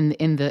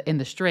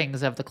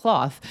strings of the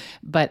cloth.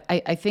 But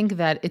I think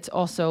that it's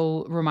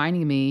also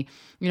reminding me,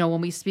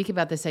 when we speak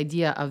about this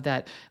idea of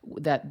that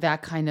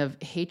kind of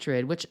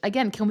hatred, which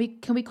again, can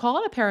we call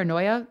it a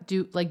paranoia?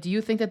 Do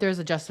you think that there's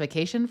a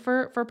justification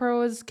for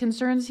Paro's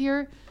concerns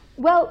here?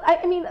 Well,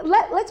 I mean,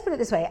 let's put it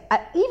this way.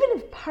 Even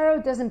if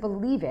Paro doesn't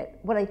believe it,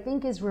 what I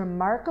think is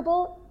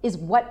remarkable is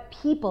what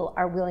people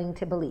are willing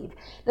to believe.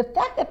 The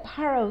fact that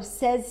Paro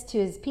says to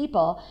his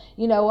people,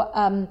 he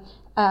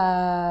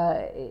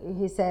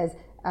says,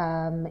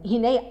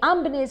 Hinei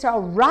am b'nei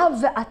Israel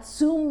rav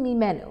atzum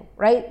mimenu,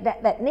 right?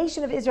 That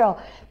nation of Israel,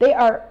 they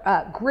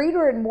are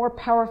greater and more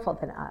powerful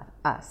than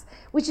us,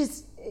 which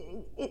is,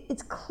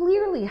 it's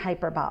clearly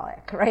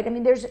hyperbolic, right? I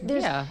mean, there's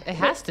yeah, it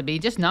has to be,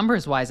 just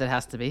numbers wise, it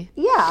has to be.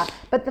 Yeah,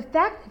 but the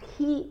fact that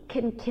he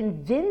can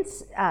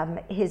convince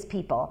his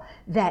people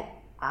that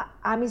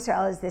Am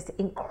Yisrael is this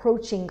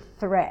encroaching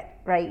threat,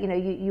 right?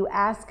 You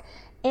ask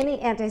any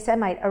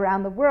anti-Semite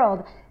around the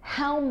world,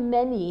 how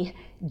many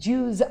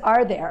Jews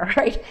are there,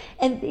 right?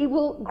 And they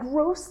will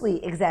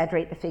grossly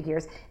exaggerate the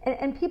figures.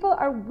 And people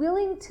are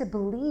willing to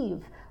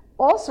believe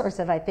all sorts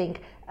of, I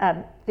think,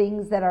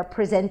 things that are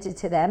presented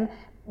to them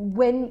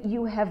when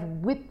you have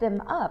whipped them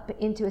up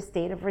into a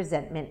state of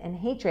resentment and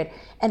hatred.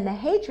 And the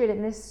hatred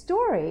in this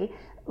story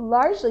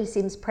largely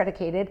seems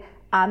predicated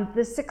on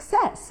the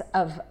success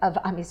of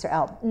Am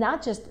Yisrael,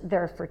 not just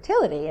their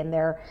fertility and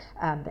their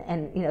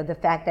the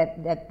fact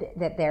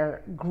that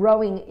they're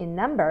growing in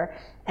number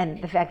and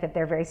the fact that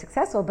they're very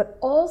successful, but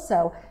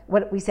also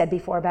what we said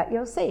before about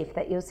Yosef,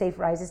 that Yosef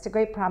rises to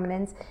great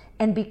prominence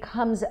and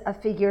becomes a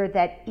figure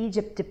that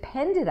Egypt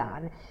depended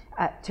on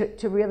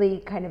to really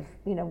kind of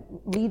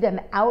lead them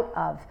out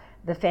of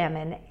the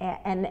famine,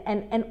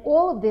 and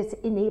all of this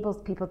enables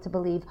people to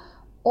believe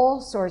all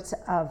sorts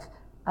of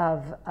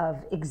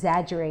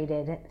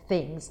exaggerated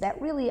things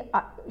that really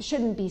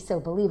shouldn't be so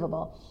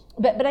believable.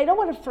 But I don't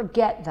want to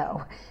forget,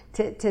 though,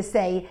 to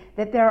say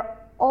that there are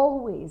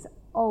always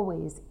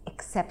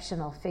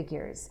exceptional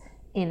figures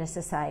in a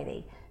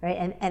society,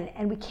 right?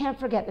 And we can't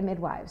forget the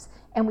midwives,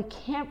 and we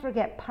can't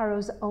forget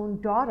Paro's own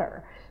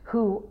daughter,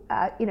 who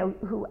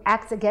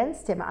acts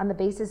against him on the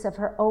basis of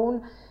her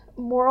own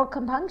moral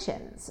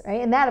compunctions,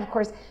 right? And that, of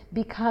course,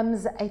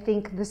 becomes, I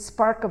think, the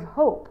spark of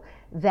hope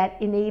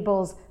that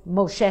enables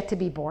Moshe to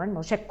be born.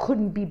 Moshe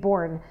couldn't be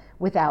born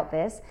without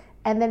this.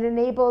 And that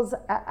enables,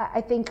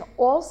 I think,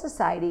 all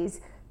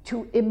societies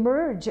to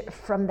emerge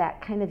from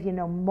that kind of,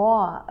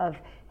 maw of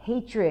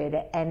hatred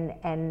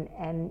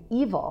and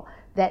evil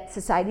that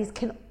societies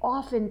can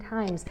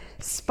oftentimes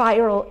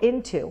spiral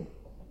into.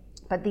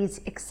 But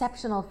these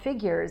exceptional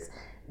figures,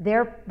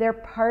 they're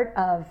part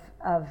of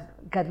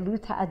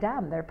Gadlut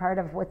Ha'adam. They're part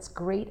of what's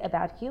great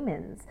about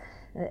humans.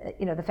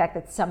 The fact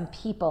that some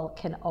people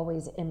can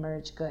always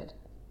emerge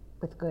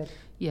with good.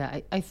 Yeah,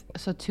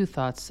 so two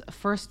thoughts.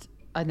 First,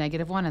 a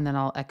negative one, and then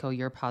I'll echo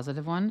your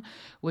positive one,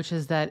 which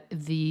is that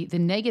the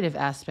negative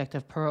aspect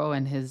of Paro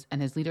and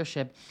his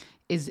leadership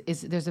is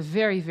there's a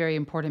very, very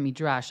important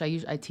Midrash.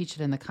 I teach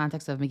it in the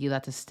context of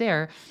Megillat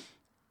Esther.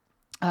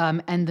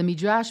 And the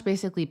Midrash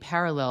basically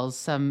parallels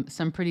some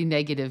pretty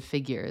negative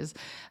figures.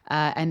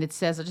 And it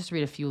says, I'll just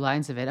read a few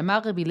lines of it.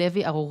 Right?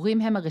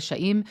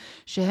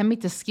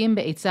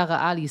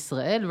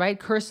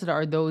 Cursed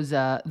are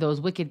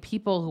those wicked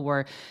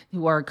people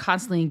who are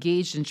constantly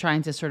engaged in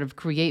trying to sort of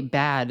create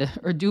bad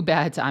or do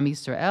bad to Am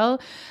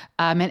Yisrael.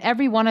 And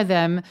every one of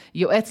them,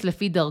 yoetz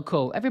lefi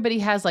darko. Everybody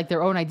has like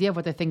their own idea of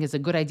what they think is a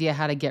good idea,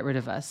 how to get rid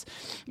of us.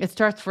 It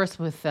starts first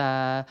with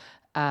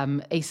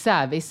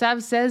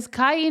Esav says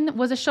Cain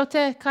was a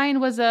shoteh. Cain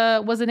was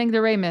an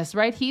ignoramus,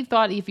 right? He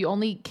thought if he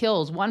only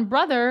kills one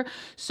brother,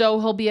 so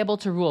he'll be able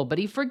to rule. But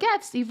he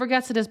forgets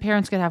that his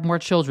parents could have more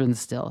children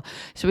still.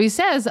 So he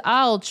says,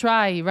 I'll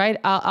try, right?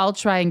 I'll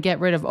try and get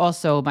rid of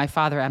also my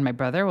father and my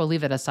brother. We'll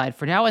leave it aside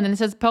for now. And then it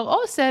says,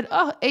 Pharaoh said,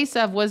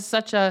 Esav was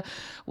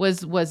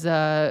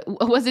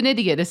an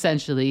idiot,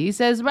 essentially. He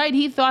says, right,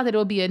 he thought that it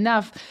would be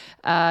enough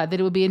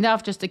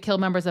just to kill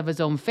members of his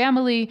own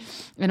family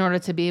in order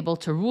to be able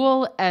to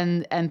rule.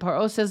 And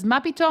Paro says,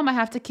 Mapitom, I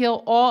have to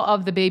kill all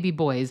of the baby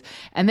boys.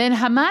 And then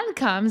Haman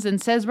comes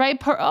and says, right,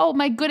 Paro,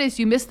 my goodness,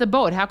 you missed the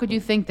boat. How could you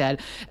think that?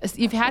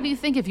 How do you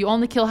think if you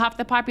only kill half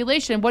the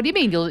population, what do you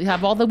mean? You'll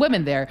have all the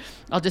women there.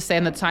 I'll just say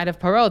on the side of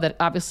Paro that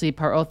obviously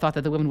Paro thought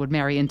that the women would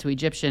marry into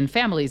Egyptian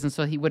families, and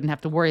so he wouldn't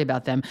have to worry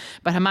about them.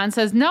 But Haman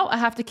says, no, I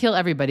have to kill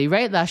everybody,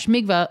 right?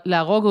 Lashmigva,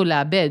 la rogu,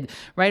 la abed,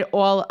 right?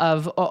 All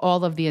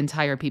of the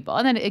entire people.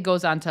 And then it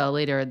goes on to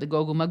later the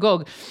Gogu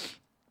Magog.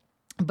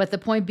 But the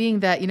point being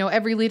that,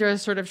 every leader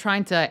is sort of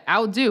trying to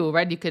outdo,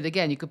 right? You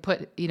could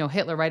put,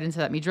 Hitler right into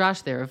that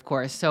Midrash there, of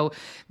course. So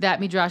that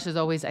Midrash is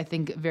always, I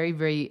think, very,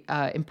 very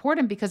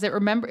important because it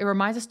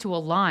reminds us to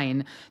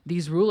align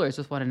these rulers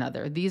with one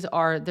another.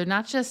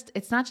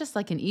 It's not just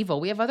like an evil.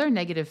 We have other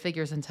negative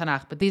figures in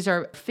Tanakh, but these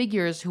are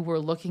figures who were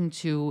looking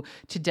to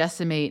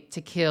decimate,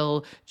 to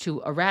kill,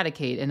 to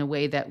eradicate in a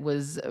way that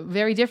was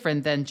very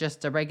different than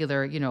just a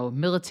regular,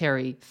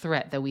 military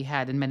threat that we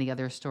had in many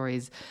other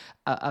stories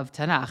of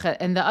Tanakh.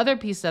 And the other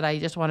piece that I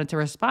just wanted to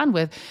respond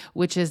with,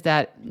 which is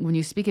that when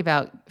you speak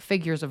about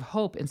figures of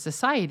hope in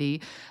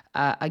society,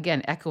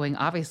 again, echoing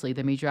obviously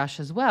the Midrash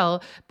as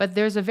well, but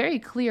there's a very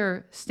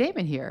clear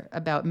statement here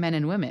about men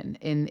and women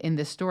in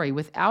this story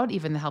without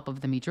even the help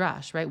of the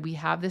Midrash, right? We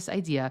have this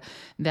idea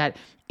that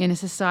in a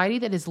society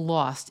that is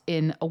lost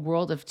in a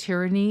world of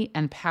tyranny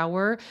and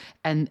power,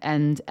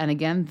 and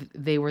again,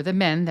 they were the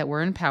men that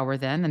were in power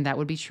then, and that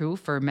would be true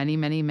for many,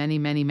 many, many,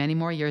 many, many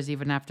more years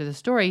even after the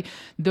story,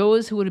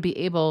 those who would be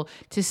able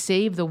to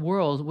save the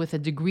world with a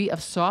degree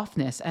of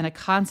softness and a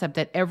concept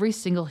that every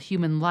single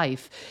human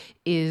life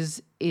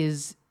is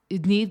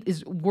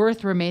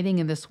worth remaining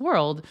in this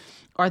world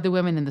are the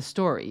women in the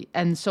story.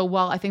 And so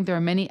while I think there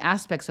are many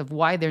aspects of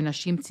why they're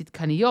Nashim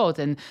Tzidkaniyot,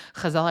 and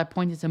Chazal are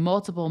pointing to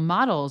multiple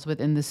models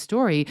within the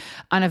story,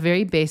 on a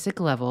very basic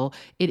level,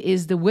 it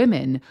is the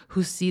women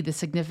who see the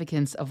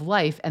significance of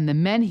life, and the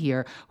men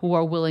here who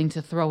are willing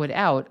to throw it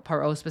out,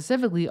 Paro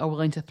specifically, are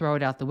willing to throw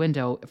it out the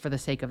window for the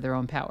sake of their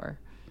own power.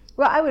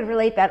 Well, I would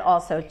relate that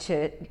also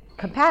to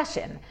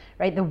compassion,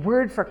 right? The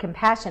word for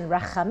compassion,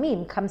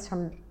 rachamim, comes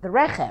from the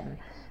rechem,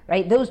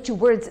 right? Those two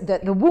words, the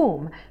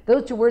womb,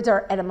 those two words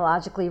are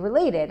etymologically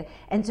related.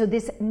 And so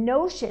this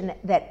notion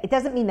that, it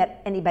doesn't mean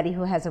that anybody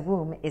who has a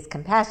womb is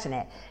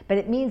compassionate, but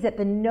it means that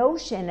the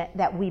notion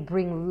that we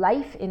bring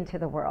life into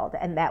the world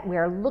and that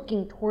we're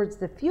looking towards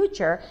the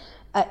future,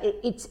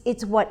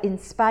 It's what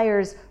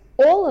inspires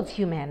all of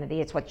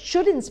humanity. It's what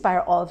should inspire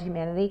all of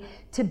humanity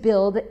to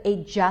build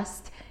a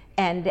just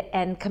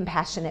and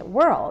compassionate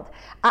world.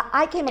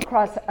 I came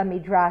across a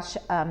Midrash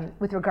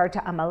with regard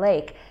to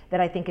Amalek that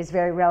I think is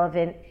very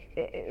relevant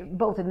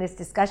both in this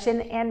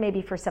discussion and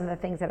maybe for some of the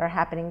things that are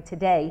happening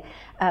today.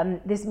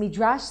 This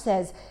Midrash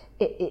says,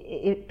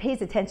 it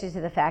pays attention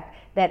to the fact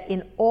that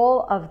in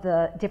all of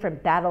the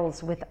different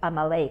battles with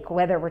Amalek,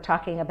 whether we're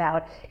talking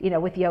about,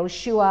 with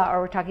Yoshua,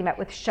 or we're talking about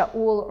with Shaul,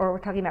 or we're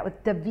talking about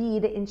with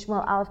David in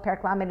Shmuel Aleph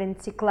Perek Lamed in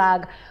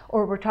Siklag,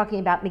 or we're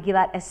talking about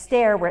Megillat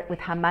Esther with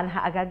Haman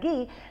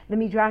Ha'agagi, the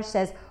Midrash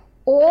says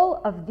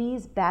all of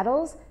these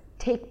battles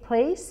take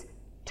place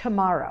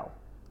tomorrow.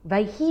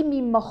 Vayhi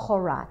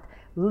mimochorat.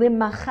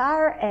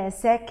 Limachar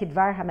e'aseh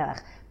kidvar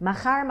hamelech.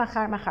 Machar,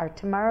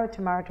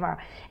 tomorrow.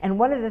 And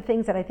one of the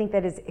things that I think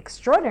that is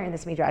extraordinary in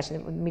this Midrash,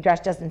 and the Midrash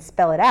doesn't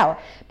spell it out,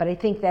 but I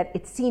think that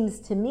it seems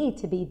to me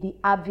to be the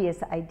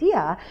obvious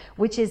idea,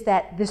 which is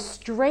that the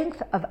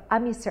strength of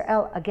Am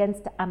Yisrael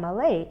against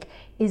Amalek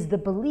is the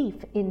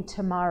belief in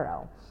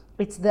tomorrow.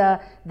 It's the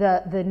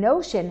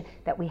notion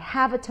that we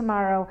have a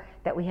tomorrow,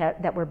 that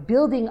we're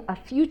building a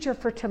future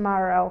for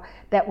tomorrow,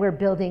 that we're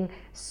building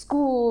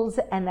schools,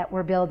 and that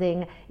we're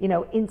building,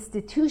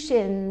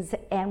 institutions,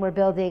 and we're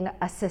building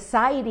a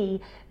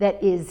society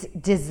that is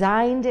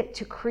designed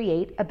to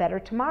create a better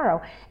tomorrow.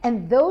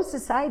 And those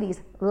societies,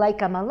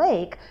 like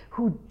Amalek,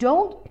 who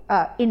don't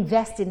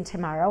invest in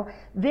tomorrow,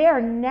 they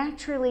are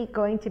naturally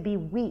going to be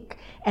weak,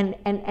 and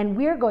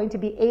we're going to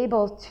be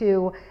able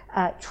to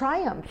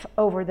triumph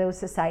over those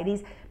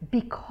societies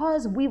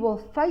because we will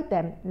fight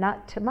them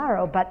not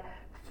tomorrow but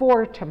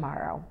for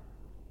tomorrow.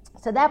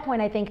 So that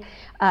point, I think,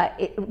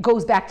 it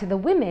goes back to the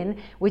women,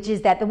 which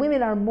is that the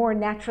women are more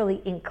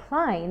naturally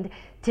inclined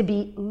to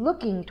be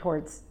looking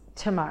towards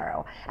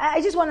tomorrow. I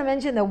just want to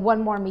mention the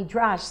one more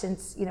midrash,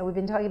 since we've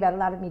been talking about a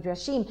lot of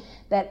midrashim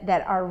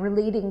that are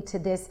relating to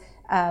this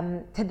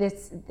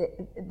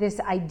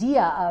this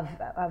idea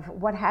of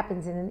what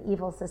happens in an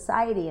evil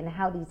society and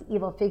how these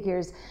evil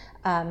figures,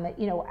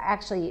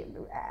 actually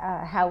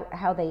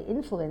how they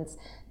influence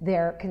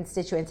their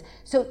constituents.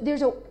 So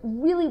there's a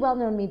really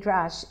well-known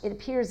midrash. It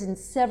appears in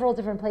several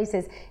different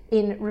places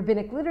in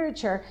rabbinic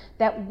literature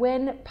that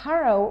when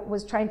Pharaoh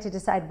was trying to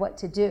decide what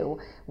to do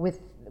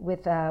with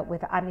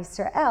Am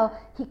Yisrael,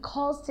 he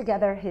calls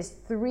together his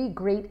three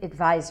great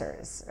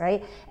advisors,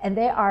 right? And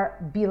they are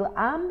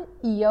Bil'am,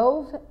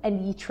 Iyov, and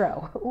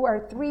Yitro, who are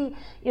three,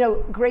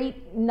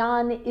 great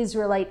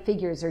non-Israelite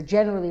figures, or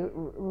generally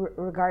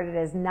regarded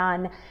as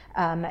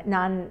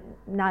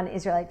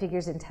non-Israelite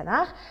figures in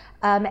Tanakh.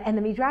 And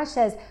the Midrash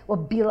says, well,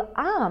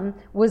 Bil'am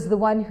was the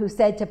one who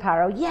said to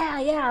Pharaoh,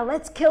 yeah,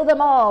 let's kill them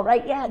all,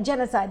 right? Yeah,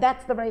 genocide,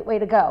 that's the right way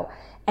to go.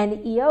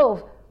 And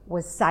Iyov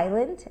was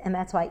silent, and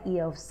that's why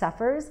Iyov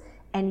suffers,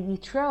 and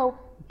Yitro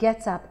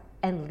gets up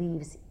and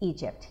leaves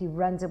Egypt. He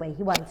runs away.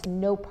 He wants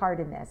no part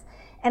in this.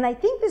 And I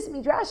think this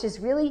Midrash is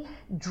really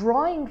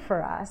drawing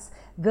for us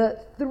the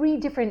three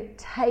different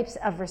types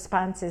of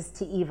responses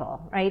to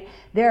evil, right?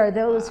 There are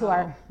those who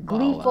are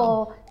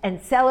gleeful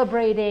and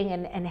celebrating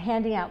and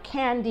handing out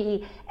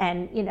candy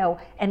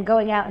and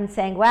going out and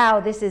saying, wow,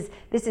 this is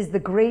the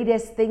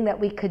greatest thing that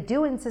we could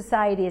do in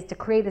society, is to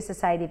create a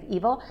society of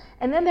evil.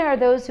 And then there are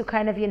those who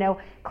kind of,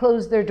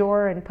 close their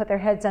door and put their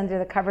heads under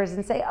the covers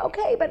and say,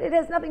 okay, but it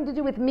has nothing to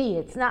do with me.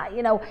 It's not,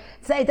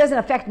 it doesn't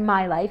affect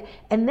my life.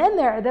 And then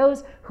there are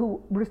those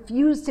who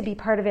refuse to be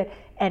part of it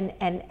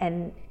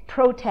and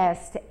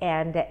protest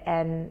and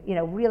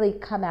really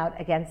come out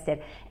against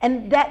it.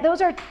 And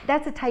that's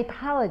a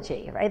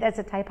typology, right? That's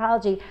a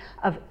typology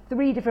of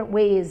three different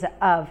ways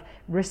of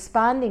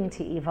responding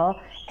to evil.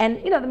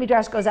 And the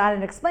Midrash goes on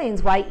and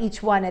explains why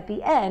each one at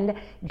the end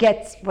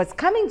gets what's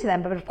coming to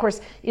them. But of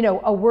course,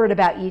 a word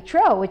about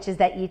Yitro, which is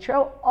that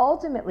Yitro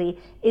ultimately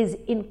is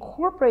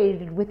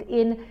incorporated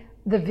within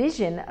the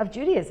vision of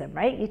Judaism,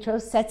 right?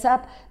 Yitro sets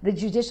up the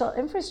judicial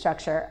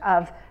infrastructure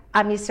of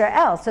Am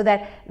Yisrael, so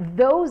that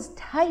those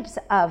types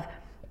of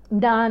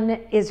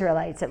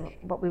non-Israelites,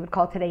 what we would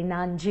call today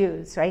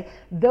non-Jews, right?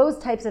 Those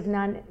types of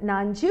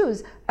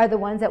non-Jews are the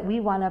ones that we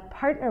want to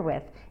partner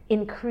with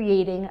in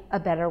creating a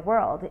better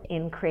world,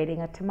 in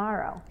creating a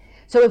tomorrow.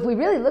 So if we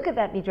really look at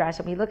that Midrash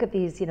and we look at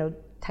these,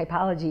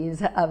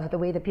 typologies of the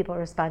way that people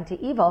respond to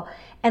evil,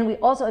 and we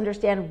also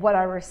understand what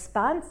our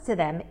response to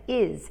them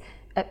is,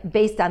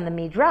 based on the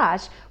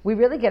Midrash, we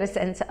really get a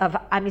sense of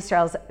Am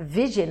Yisrael's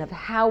vision of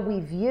how we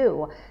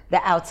view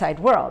the outside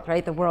world,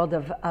 right? The world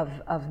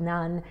of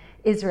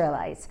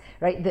non-Israelites,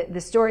 right?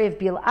 The story of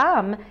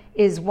Bil'am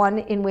is one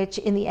in which,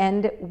 in the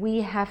end,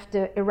 we have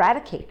to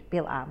eradicate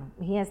Bil'am.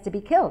 He has to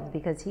be killed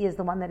because he is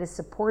the one that is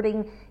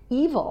supporting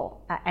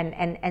evil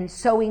and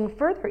sowing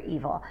further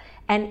evil.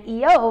 And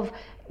Iyov,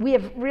 we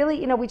have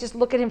really, we just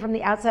look at him from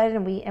the outside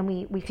and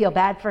we feel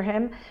bad for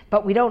him,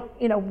 but we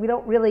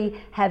don't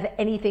really have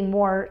anything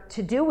more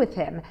to do with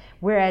him.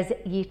 Whereas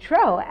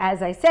Yitro,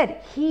 as I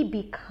said, he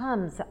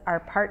becomes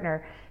our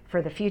partner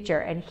for the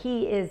future, and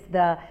he is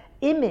the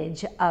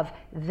image of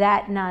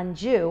that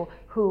non-Jew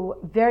who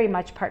very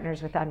much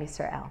partners with Am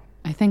Yisrael.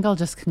 I think I'll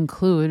just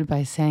conclude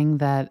by saying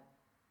that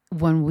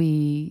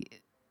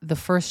the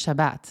first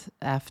Shabbat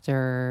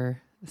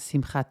after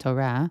Simchat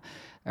Torah,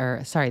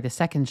 the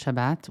second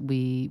Shabbat,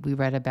 we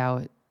read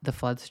about the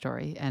flood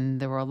story. And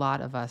there were a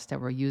lot of us that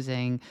were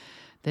using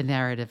the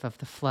narrative of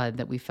the flood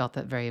that we felt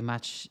that very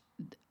much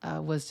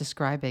was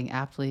describing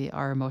aptly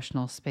our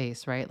emotional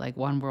space, right? Like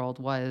one world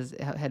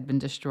had been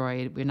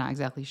destroyed. We're not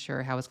exactly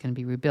sure how it's going to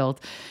be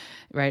rebuilt,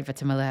 right?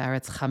 V'timaleh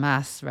Eretz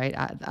Hamas, right?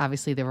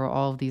 Obviously, there were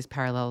all of these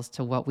parallels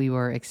to what we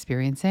were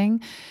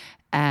experiencing.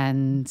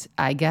 And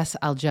I guess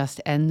I'll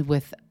just end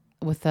with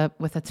a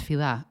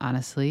tefillah,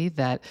 honestly,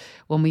 that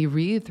when we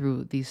read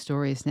through these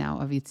stories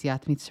now of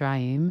Yetziat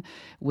Mitzrayim,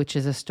 which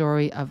is a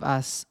story of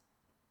us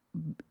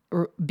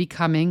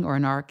becoming, or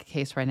in our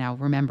case right now,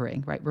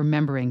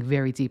 remembering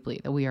very deeply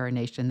that we are a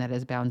nation that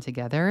is bound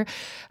together,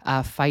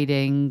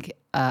 fighting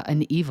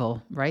an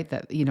evil, right?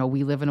 That,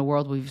 we live in a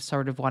world we've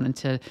sort of wanted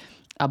to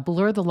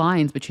blur the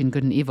lines between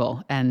good and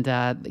evil. And,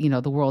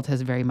 the world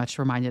has very much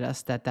reminded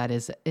us that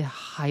is a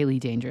highly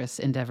dangerous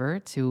endeavor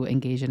to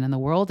engage in the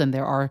world. And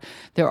there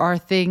are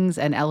things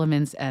and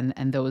elements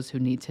and those who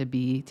need to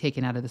be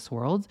taken out of this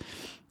world.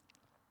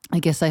 I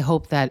guess I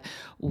hope that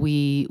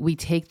we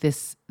take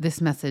this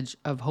message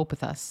of hope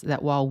with us,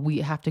 that while we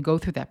have to go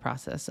through that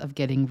process of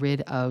getting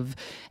rid of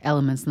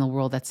elements in the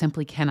world that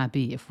simply cannot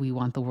be, if we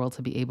want the world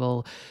to be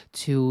able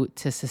to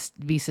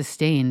be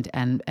sustained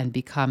and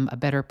become a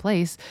better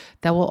place,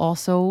 that will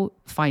also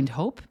find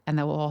hope, and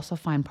that will also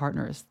find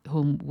partners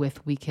whom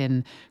with we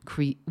can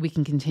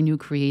continue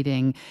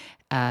creating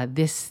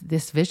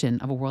this vision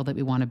of a world that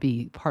we want to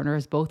be,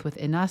 partners both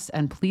within us,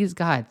 and please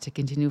God to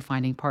continue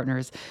finding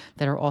partners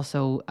that are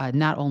also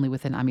not only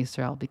within Am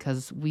Yisrael,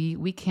 because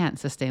we can't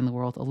sustain the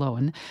world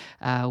alone.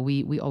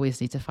 We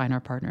always need to find our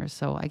partners.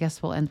 So I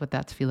guess we'll end with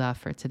that tefillah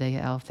for today,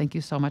 Yael. Thank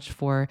you so much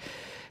for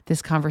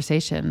this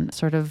conversation,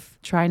 sort of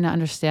trying to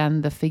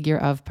understand the figure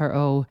of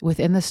Pharaoh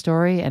within the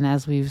story, and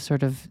as we've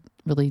sort of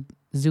really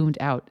zoomed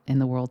out in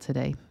the world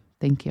today.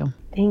 Thank you.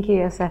 Thank you,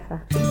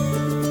 Yosefa.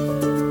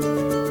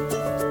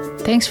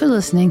 Thanks for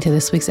listening to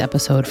this week's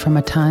episode from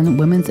Matan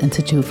Women's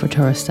Institute for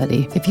Torah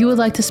Study. If you would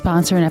like to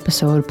sponsor an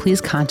episode,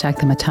 please contact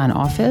the Matan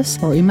office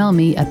or email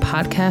me at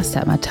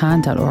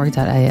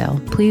podcast@matan.org.il.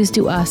 Please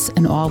do us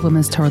and all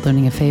women's Torah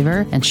learning a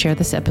favor and share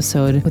this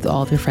episode with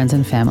all of your friends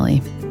and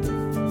family.